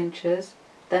about 3 inches,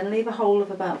 then leave a hole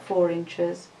of about 4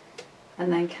 inches,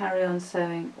 and then carry on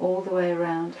sewing all the way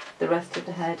around the rest of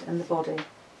the head and the body.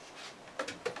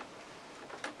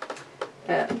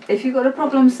 If you've got a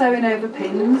problem sewing over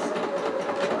pins,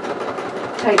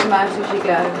 take them out as you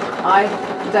go. I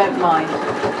don't mind.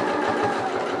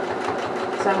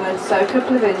 So I'm going to sew a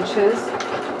couple of inches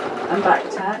and back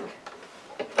tack.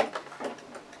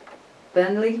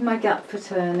 Then leave my gap for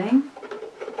turning.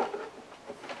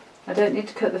 I don't need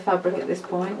to cut the fabric at this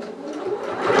point.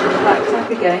 Back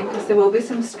tack again, because there will be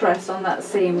some stress on that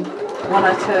seam when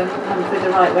I turn Humphrey the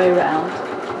right way round.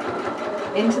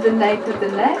 Into the nape of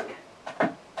the neck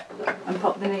and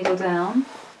pop the needle down.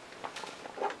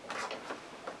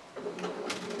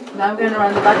 Now I'm going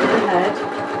around the back of the head.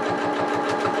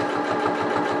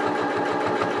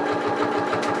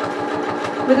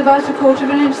 With about 1/4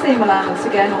 inch seam allowance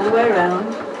again all the way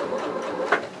around.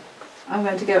 I'm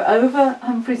going to go over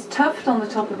Humphrey's tuft on the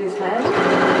top of his head,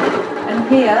 and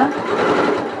here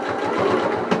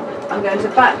I'm going to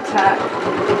back tack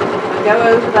and go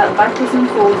over that backwards and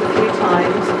forwards a few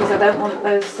times because I don't want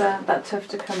that tuft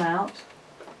to come out.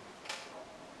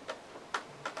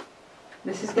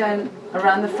 This is going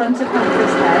around the front of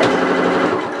Humphrey's head,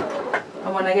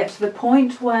 and when I get to the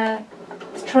point where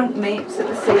the trunk meets at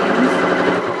the seams,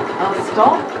 I'll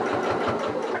stop,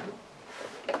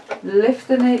 lift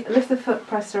the foot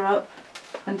presser up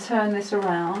and turn this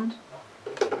around,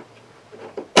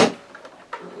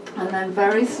 and then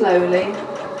very slowly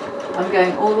I'm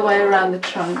going all the way around the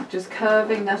trunk, just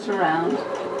curving that around.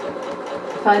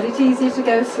 Find it easier to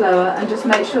go slower and just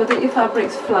make sure that your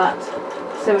fabric's flat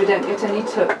so we don't get any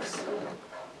tucks.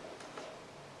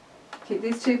 Keep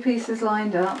these two pieces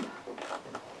lined up.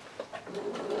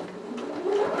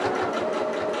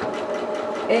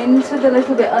 Into the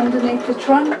little bit underneath the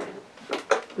trunk,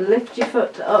 lift your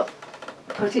foot up,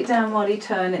 put it down while you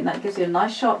turn it, and that gives you a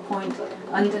nice sharp point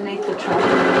underneath the trunk.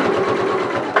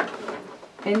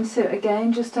 Into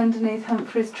again, just underneath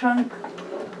Humphrey's trunk.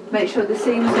 Make sure the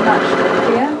seams are matched up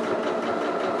here.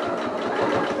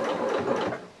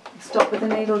 Stop with the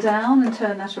needle down and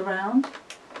turn that around.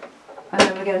 And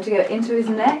then we're going to go into his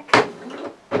neck.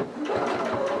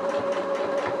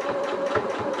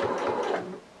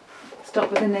 Stop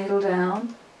with the needle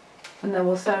down, and then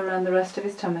we'll sew around the rest of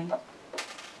his tummy.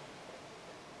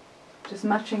 Just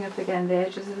matching up again the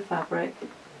edges of the fabric.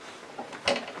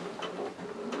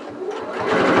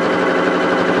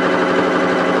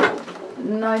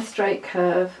 Nice straight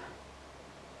curve.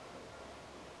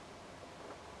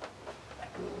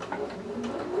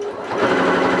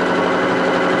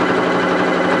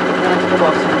 Down to the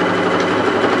bottom.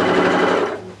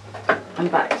 And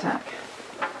back tack.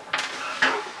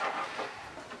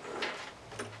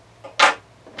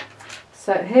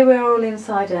 So here we're all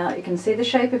inside out. You can see the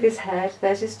shape of his head.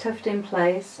 There's his tuft in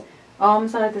place.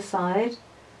 Arms either side.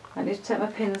 I need to take my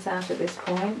pins out at this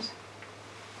point.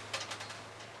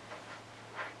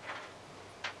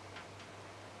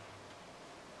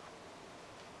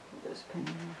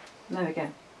 There we go.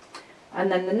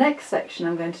 And then the next section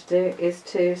I'm going to do is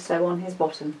to sew on his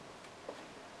bottom.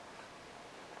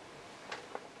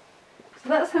 So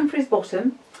that's Humphrey's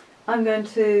bottom. I'm going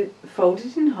to fold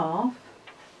it in half,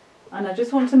 and I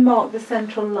just want to mark the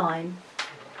central line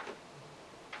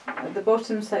at the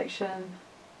bottom section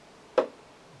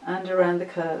and around the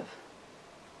curve,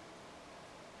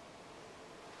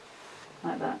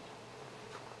 like that.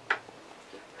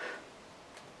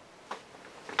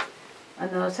 And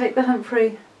then I'll take the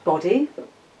Humphrey body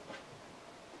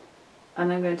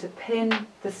and I'm going to pin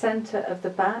the centre of the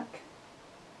back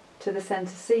to the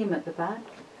centre seam at the back.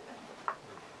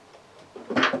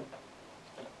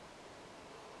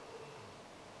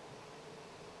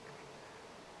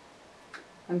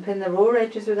 And pin the raw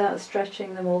edges without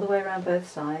stretching them all the way around both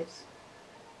sides.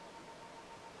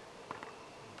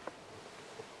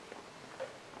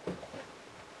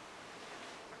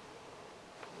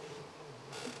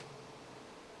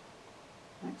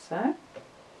 Like so.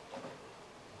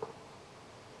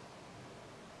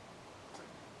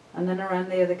 And then around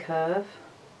the other curve.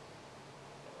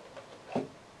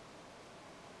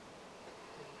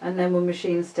 And then we'll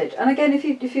machine stitch. And again, if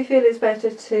you feel it's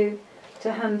better to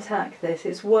hand tack this,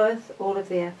 it's worth all of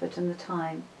the effort and the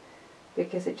time,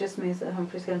 because it just means that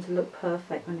Humphrey's going to look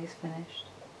perfect when he's finished.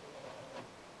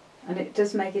 And it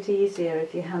does make it easier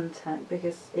if you hand tack,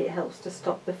 because it helps to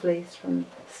stop the fleece from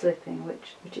slipping,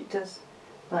 which it does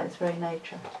by its very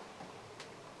nature.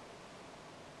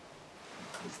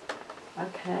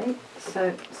 Okay,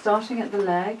 so starting at the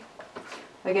leg,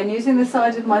 again using the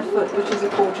side of my foot, which is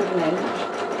 1/4 of an inch,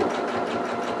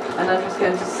 and I'm just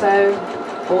going to sew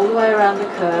all the way around the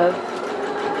curve.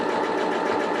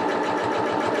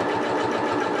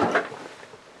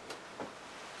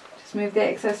 Just move the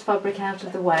excess fabric out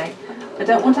of the way. I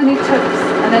don't want any tucks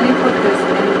and any puckers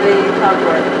in the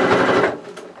fabric,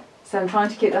 so I'm trying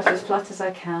to keep that as flat as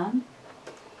I can.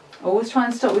 Always try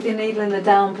and stop with your needle in the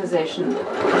down position,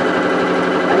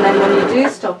 and then when you do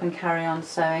stop and carry on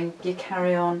sewing, you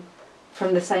carry on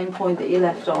from the same point that you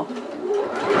left off.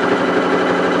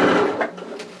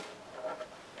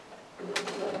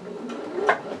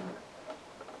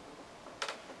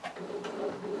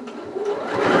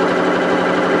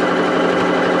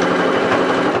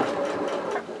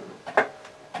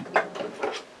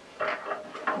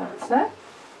 That's it.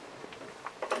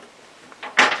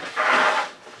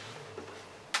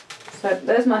 So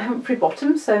there's my Humphrey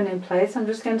bottom sewn in place. I'm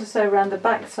just going to sew around the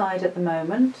back side at the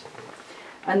moment,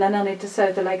 and then I need to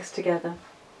sew the legs together.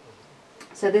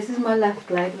 So this is my left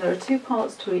leg. There are 2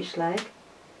 parts to each leg,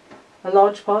 a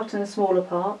large part and a smaller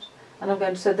part, and I'm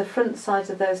going to sew the front sides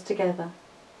of those together.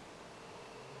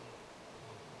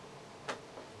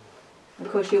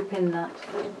 Of course you'll pin that.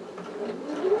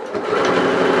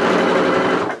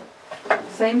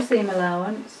 Same seam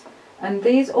allowance. And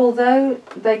these, although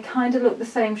they kind of look the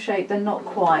same shape, they're not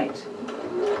quite.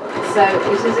 So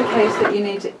it is a case that you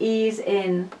need to ease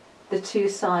in the 2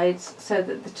 sides so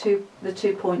that the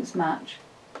two points match.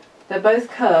 They're both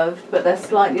curved, but they're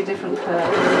slightly different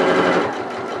curves.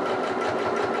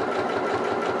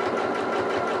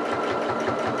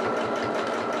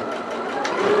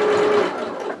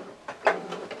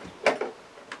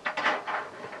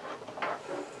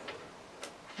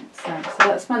 So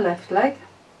that's my left leg.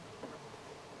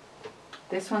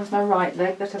 This one's my right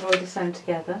leg that I've already sewn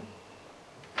together.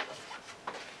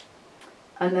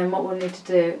 And then what we'll need to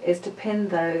do is to pin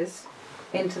those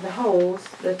into the holes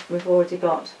that we've already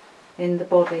got in the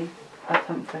body of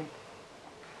Humphrey.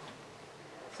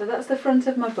 So that's the front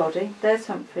of my body. There's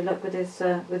Humphrey, look, with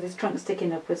his trunk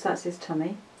sticking upwards, that's his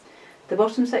tummy. The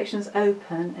bottom section's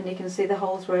open and you can see the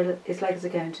holes where his legs are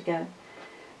going to go.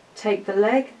 Take the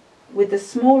leg with the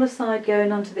smaller side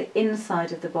going onto the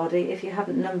inside of the body, if you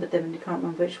haven't numbered them and you can't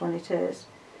remember which one it is.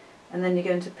 And then you're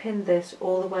going to pin this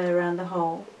all the way around the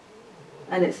hole.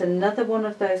 And it's another one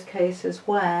of those cases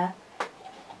where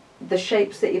the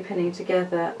shapes that you're pinning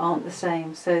together aren't the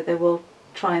same, so they will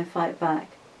try and fight back.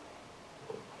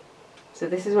 So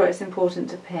this is where it's important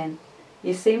to pin.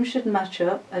 Your seam should match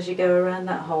up as you go around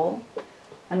that hole.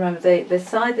 And remember, the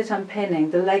side that I'm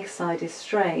pinning, the leg side is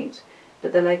straight,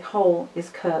 but the leg hole is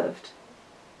curved.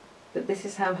 But this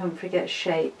is how Humphrey gets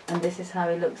shape, and this is how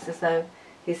he looks as though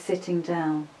he's sitting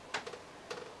down.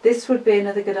 This would be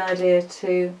another good idea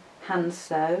to hand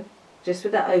sew, just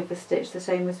with that overstitch, the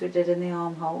same as we did in the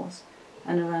armholes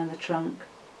and around the trunk,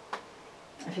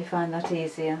 if you find that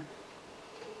easier.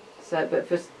 So, but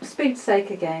for speed's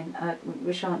sake again,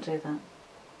 we shan't do that.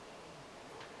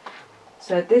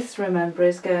 So this, remember,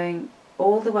 is going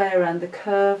all the way around the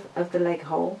curve of the leg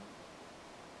hole,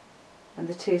 and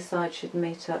the 2 sides should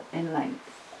meet up in length.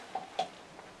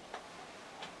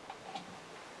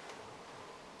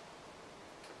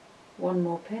 One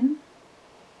more pin.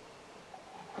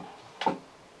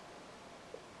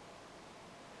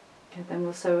 Okay, then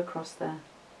we'll sew across there.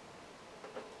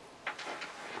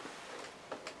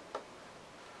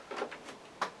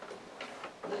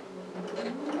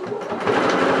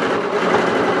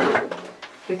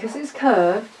 Because it's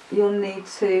curved, you'll need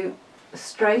to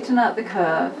straighten out the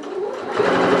curve,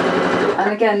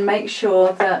 and again make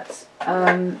sure that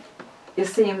your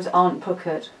seams aren't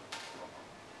puckered.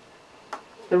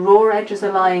 The raw edges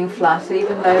are lying flat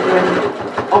even though they're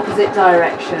in opposite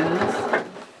directions,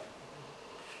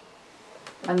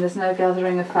 and there's no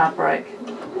gathering of fabric.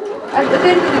 At the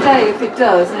end of the day, if it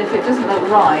does, and if it doesn't look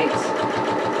right,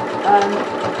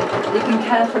 you can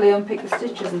carefully unpick the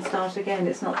stitches and start again.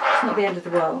 It's not the end of the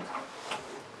world.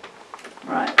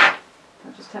 Right,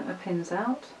 I'll just take my pins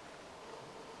out.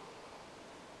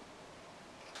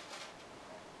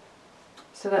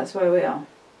 So that's where we are.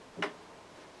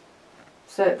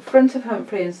 So front of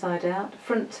Humphrey inside out,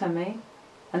 front tummy,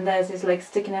 and there's his leg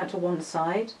sticking out to one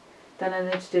side. Then I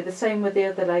need to do the same with the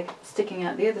other leg sticking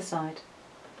out the other side.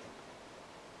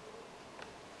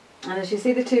 And as you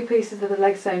see the 2 pieces of the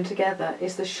leg sewn together,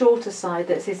 it's the shorter side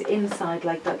that's his inside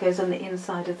leg that goes on the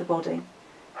inside of the body.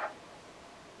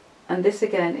 And this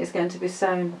again is going to be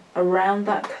sewn around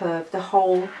that curve, the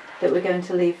hole that we're going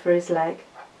to leave for his leg.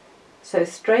 So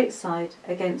straight side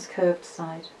against curved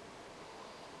side.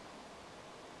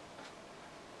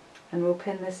 And we'll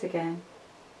pin this again.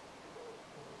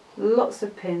 Lots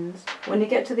of pins. When you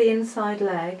get to the inside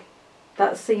leg,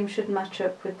 that seam should match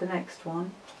up with the next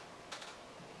one.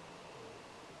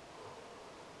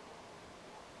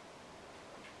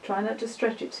 Try not to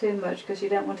stretch it too much because you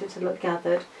don't want it to look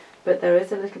gathered, but there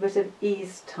is a little bit of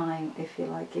ease time, if you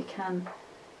like. You can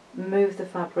move the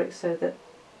fabric so that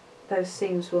those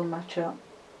seams will match up.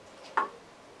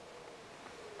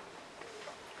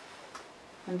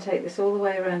 And take this all the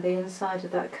way around the inside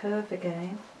of that curve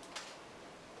again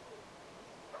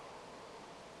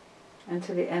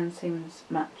until the end seams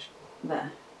match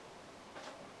there.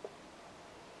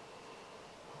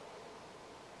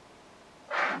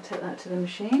 I'll take that to the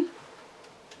machine.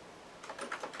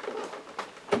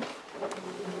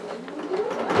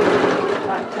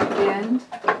 Back tuck the end,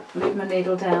 leave my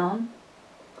needle down,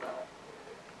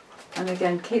 and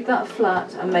again keep that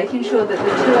flat and making sure that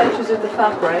the two edges of the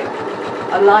fabric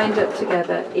are lined up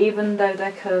together even though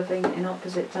they're curving in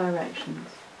opposite directions.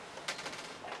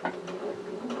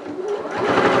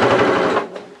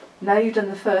 Now you've done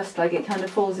the first leg, it kind of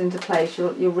falls into place.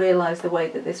 You'll realise the way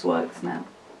that this works now.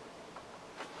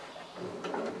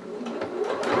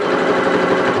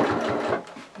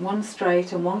 One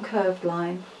straight and one curved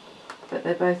line, but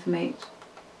they both meet.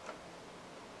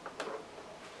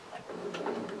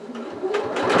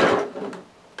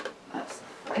 That's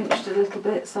pinched a little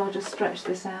bit, so I'll just stretch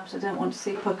this out. I don't want to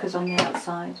see puckers on the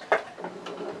outside.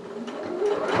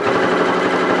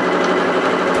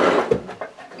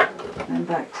 And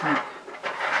back tack.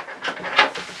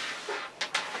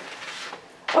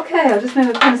 Okay, I'll just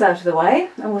move my pins out of the way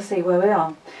and we'll see where we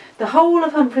are. The whole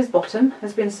of Humphrey's bottom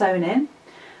has been sewn in.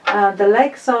 The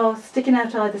legs are sticking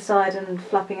out either side and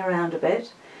flapping around a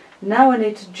bit. Now I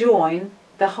need to join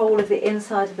the whole of the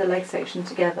inside of the leg section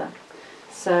together.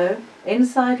 So,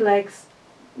 inside legs,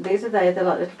 these are they're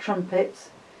like little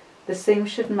trumpets. The seam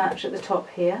should match at the top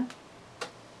here.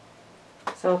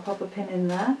 So I'll pop a pin in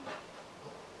there.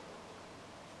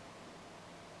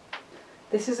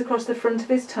 This is across the front of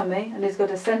his tummy, and he's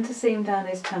got a centre seam down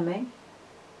his tummy.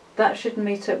 That should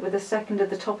meet up with the second at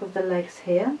the top of the legs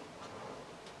here.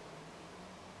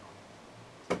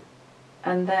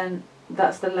 And then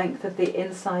that's the length of the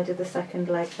inside of the second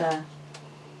leg there.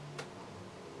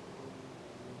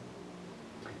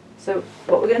 So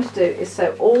what we're going to do is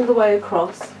sew all the way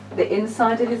across the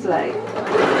inside of his leg. I'm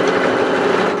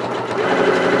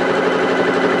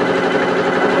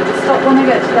going to stop when I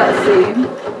get to that seam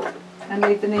and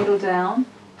leave the needle down,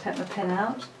 take my pin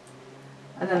out,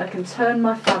 and then I can turn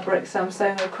my fabric so I'm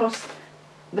sewing across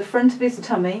the front of his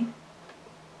tummy,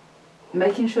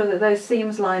 making sure that those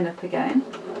seams line up again.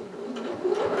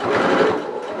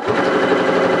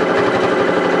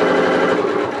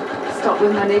 Stop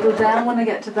with my needle down when I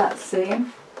get to that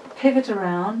seam, pivot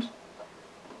around,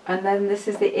 and then this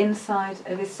is the inside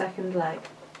of his second leg.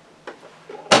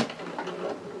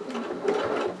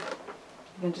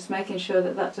 Again, just making sure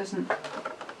that that doesn't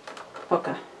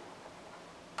pucker.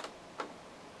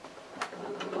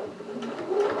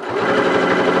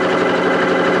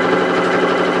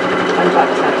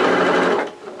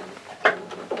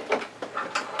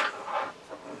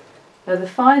 Now the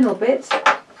final bit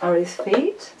are his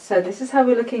feet. So this is how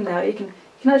we're looking now. You can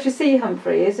actually see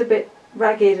Humphrey is a bit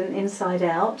ragged and inside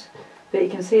out, but you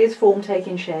can see his form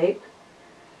taking shape.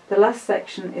 The last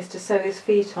section is to sew his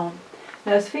feet on.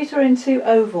 Now his feet are in two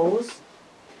ovals,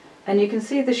 and you can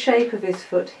see the shape of his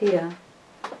foot here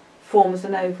forms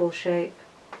an oval shape.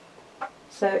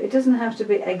 So it doesn't have to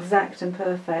be exact and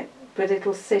perfect, but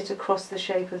it'll sit across the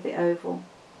shape of the oval.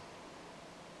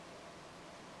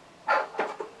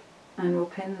 And we'll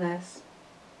pin this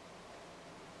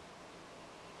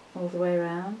all the way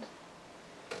around.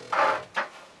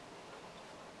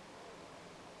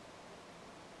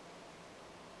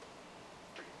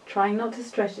 Trying not to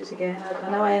stretch it again. I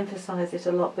know I emphasise it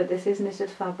a lot, but this is knitted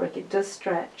fabric. It does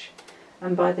stretch,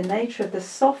 and by the nature of the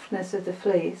softness of the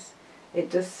fleece, it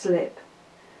does slip.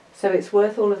 So it's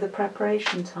worth all of the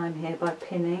preparation time here by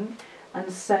pinning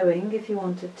and sewing if you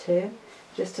wanted to,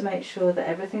 just to make sure that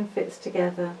everything fits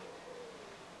together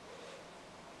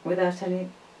without any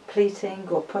pleating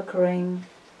or puckering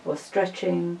or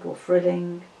stretching or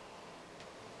frilling.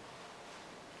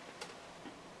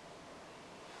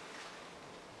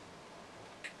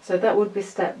 So that would be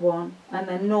step one, and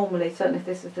then normally, certainly if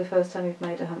this is the first time you've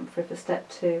made a Humphrey, for step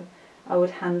two I would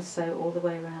hand sew all the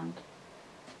way around.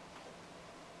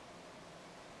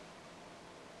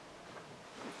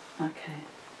 Okay,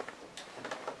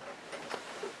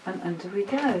 and under we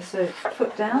go. So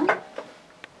foot down,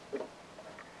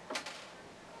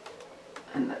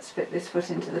 just fit this foot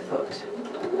into the foot.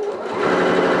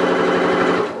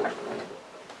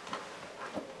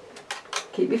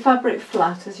 Keep your fabric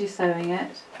flat as you're sewing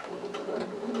it.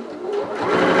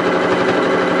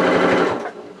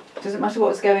 Doesn't matter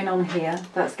what's going on here,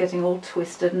 that's getting all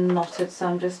twisted and knotted, so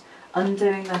I'm just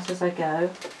undoing that as I go.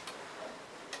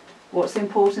 What's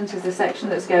important is the section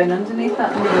that's going underneath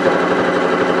that needle.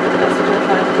 That's what I'm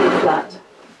trying to keep flat.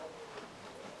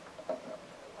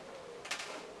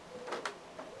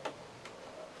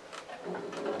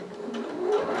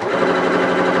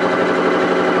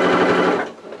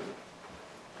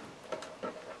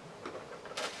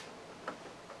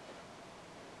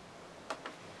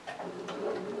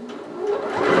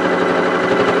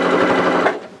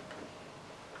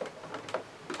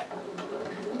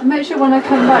 And make sure when I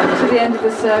come back to the end of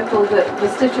the circle that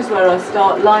the stitches where I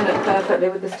start line up perfectly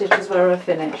with the stitches where I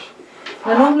finish.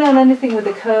 Now normally on anything with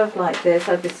a curve like this,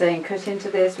 I'd be saying cut into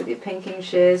this with your pinking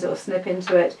shears or snip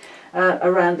into it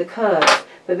around the curve.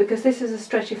 But because this is a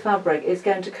stretchy fabric, it's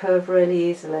going to curve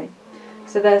really easily.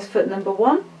 So there's foot number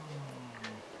 1.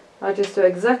 I just do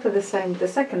exactly the same with the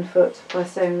second foot by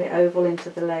sewing the oval into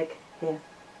the leg here.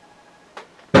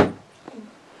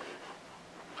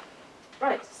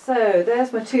 Right, so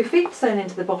there's my 2 feet sewn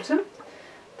into the bottom.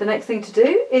 The next thing to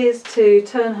do is to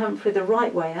turn Humphrey the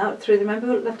right way out through. Remember,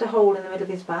 we left a hole in the middle of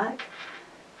his back.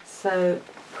 So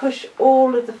push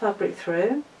all of the fabric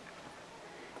through.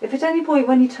 If at any point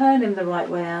when you turn him the right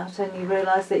way out and you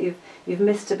realise that you've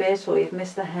missed a bit or you've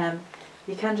missed the hem,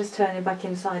 you can just turn him back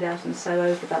inside out and sew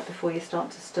over that before you start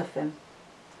to stuff him.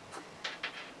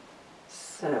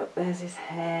 So there's his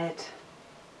head.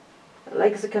 The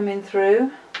legs are coming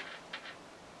through.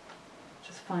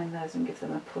 Just find those and give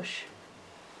them a push.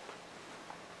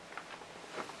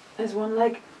 There's one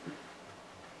leg.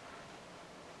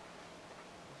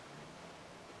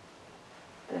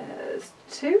 There's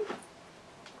 2.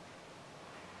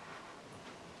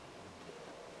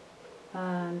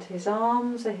 And his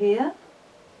arms are here.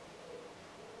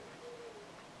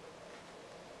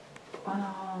 1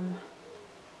 arm.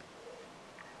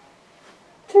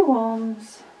 2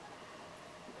 arms.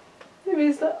 Here he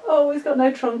is. Oh, he's got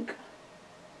no trunk.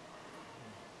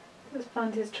 Let's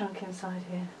plant his trunk inside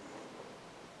here.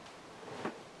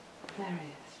 There he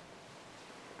is.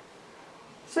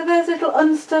 So there's little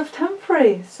unstuffed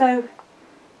Humphrey. So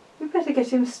we better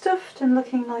get him stuffed and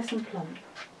looking nice and plump.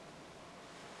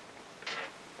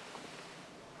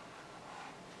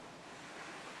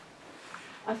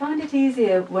 I find it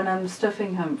easier when I'm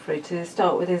stuffing Humphrey to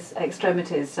start with his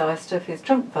extremities. So I stuff his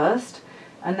trunk first,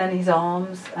 and then his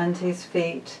arms and his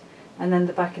feet, and then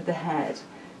the back of the head.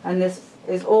 And this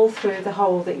is all through the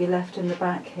hole that you left in the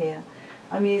back here.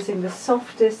 I'm using the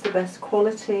softest, the best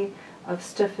quality of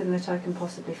stuffing that I can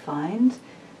possibly find,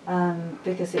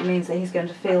 because it means that he's going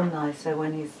to feel nicer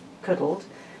when he's cuddled,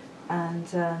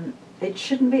 and it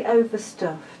shouldn't be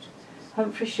overstuffed.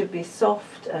 Humphrey should be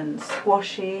soft and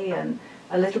squashy and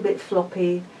a little bit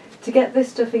floppy. To get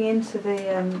this stuffing into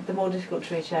the more difficult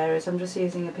to reach areas, I'm just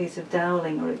using a piece of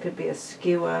doweling, or it could be a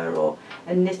skewer or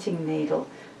a knitting needle.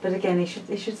 But again, he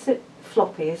should sit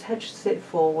floppy, his head should sit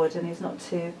forward, and he's not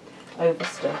too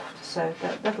overstuffed, so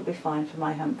that'll be fine for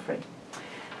my Humphrey.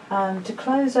 To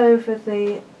close over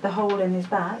the hole in his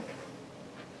back,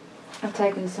 I've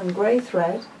taken some grey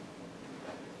thread.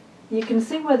 You can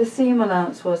see where the seam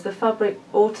allowance was. The fabric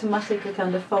automatically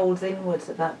kind of folds inwards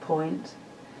at that point,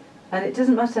 and it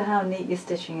doesn't matter how neat your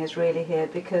stitching is really here,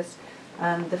 because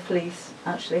the fleece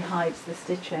actually hides the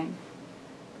stitching.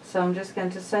 So I'm just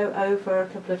going to sew over a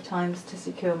couple of times to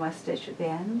secure my stitch at the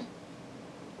end.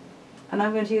 And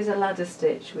I'm going to use a ladder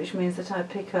stitch, which means that I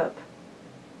pick up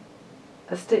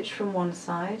a stitch from one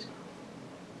side,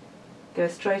 go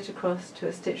straight across to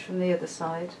a stitch from the other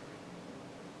side,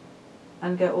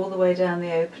 and go all the way down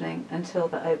the opening until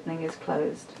the opening is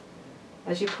closed.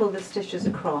 As you pull the stitches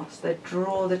across, they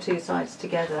draw the 2 sides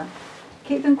together.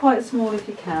 Keep them quite small if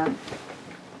you can,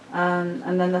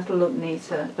 and then that'll look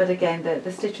neater. But again,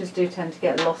 the stitches do tend to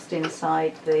get lost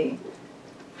inside the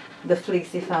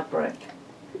fleecy fabric.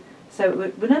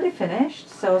 So we're nearly finished,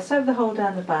 so I'll sew the hole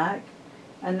down the back,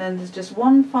 and then there's just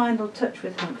one final touch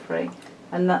with Humphrey,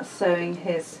 and that's sewing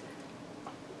his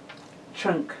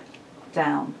trunk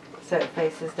down so it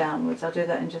faces downwards. I'll do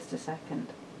that in just a second.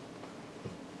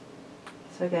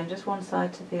 So again, just one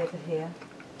side to the other here,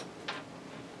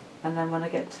 and then when I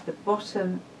get to the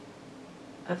bottom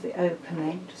of the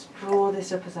opening, just draw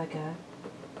this up as I go,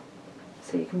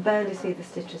 so you can barely see the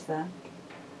stitches there.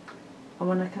 And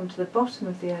when I come to the bottom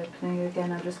of the opening,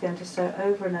 again I'm just going to sew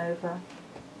over and over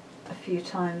a few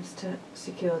times to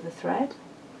secure the thread.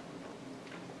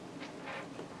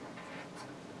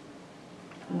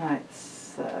 Right,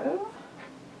 so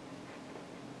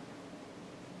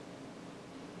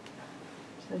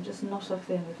just knot off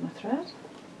the end of my thread.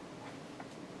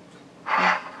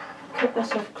 Cut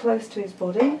that off close to his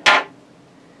body,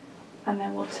 and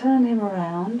then we'll turn him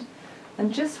around,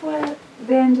 and just where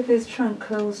the end of his trunk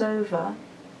curls over,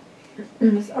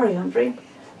 sorry Humphrey,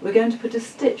 we're going to put a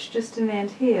stitch just in the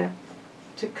end here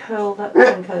to curl that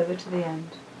trunk over to the end.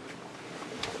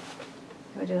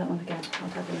 Can we do that one again? I'll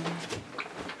have it in there.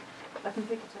 I can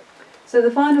pick it up. So the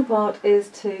final part is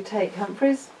to take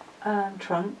Humphrey's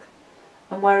trunk,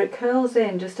 and where it curls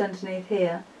in just underneath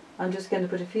here, I'm just going to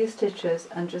put a few stitches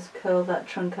and just curl that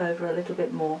trunk over a little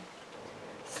bit more.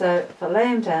 So if I lay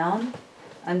him down,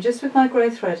 and just with my grey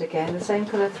thread again, the same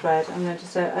colour thread, I'm going to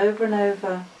sew over and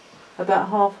over about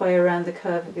halfway around the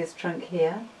curve of his trunk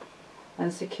here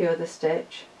and secure the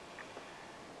stitch,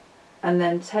 and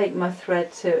then take my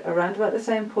thread to around about the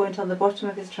same point on the bottom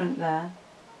of his trunk there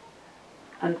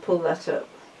and pull that up.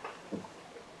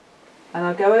 And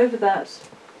I'll go over that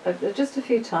just a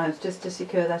few times just to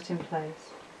secure that in place.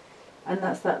 And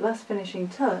that's that last finishing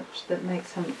touch that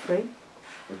makes Humphrey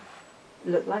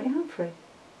look like Humphrey.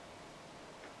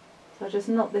 So I'll just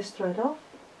knot this thread off.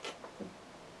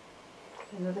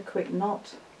 Another quick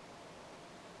knot.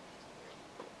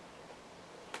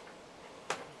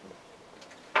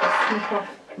 Snip off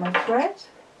my thread.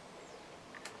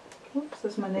 Oops,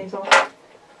 there's my knees off.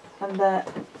 And there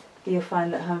you'll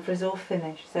find that Humphrey's all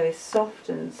finished. So he's soft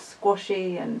and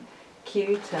squashy and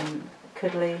cute and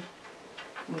cuddly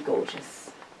and gorgeous.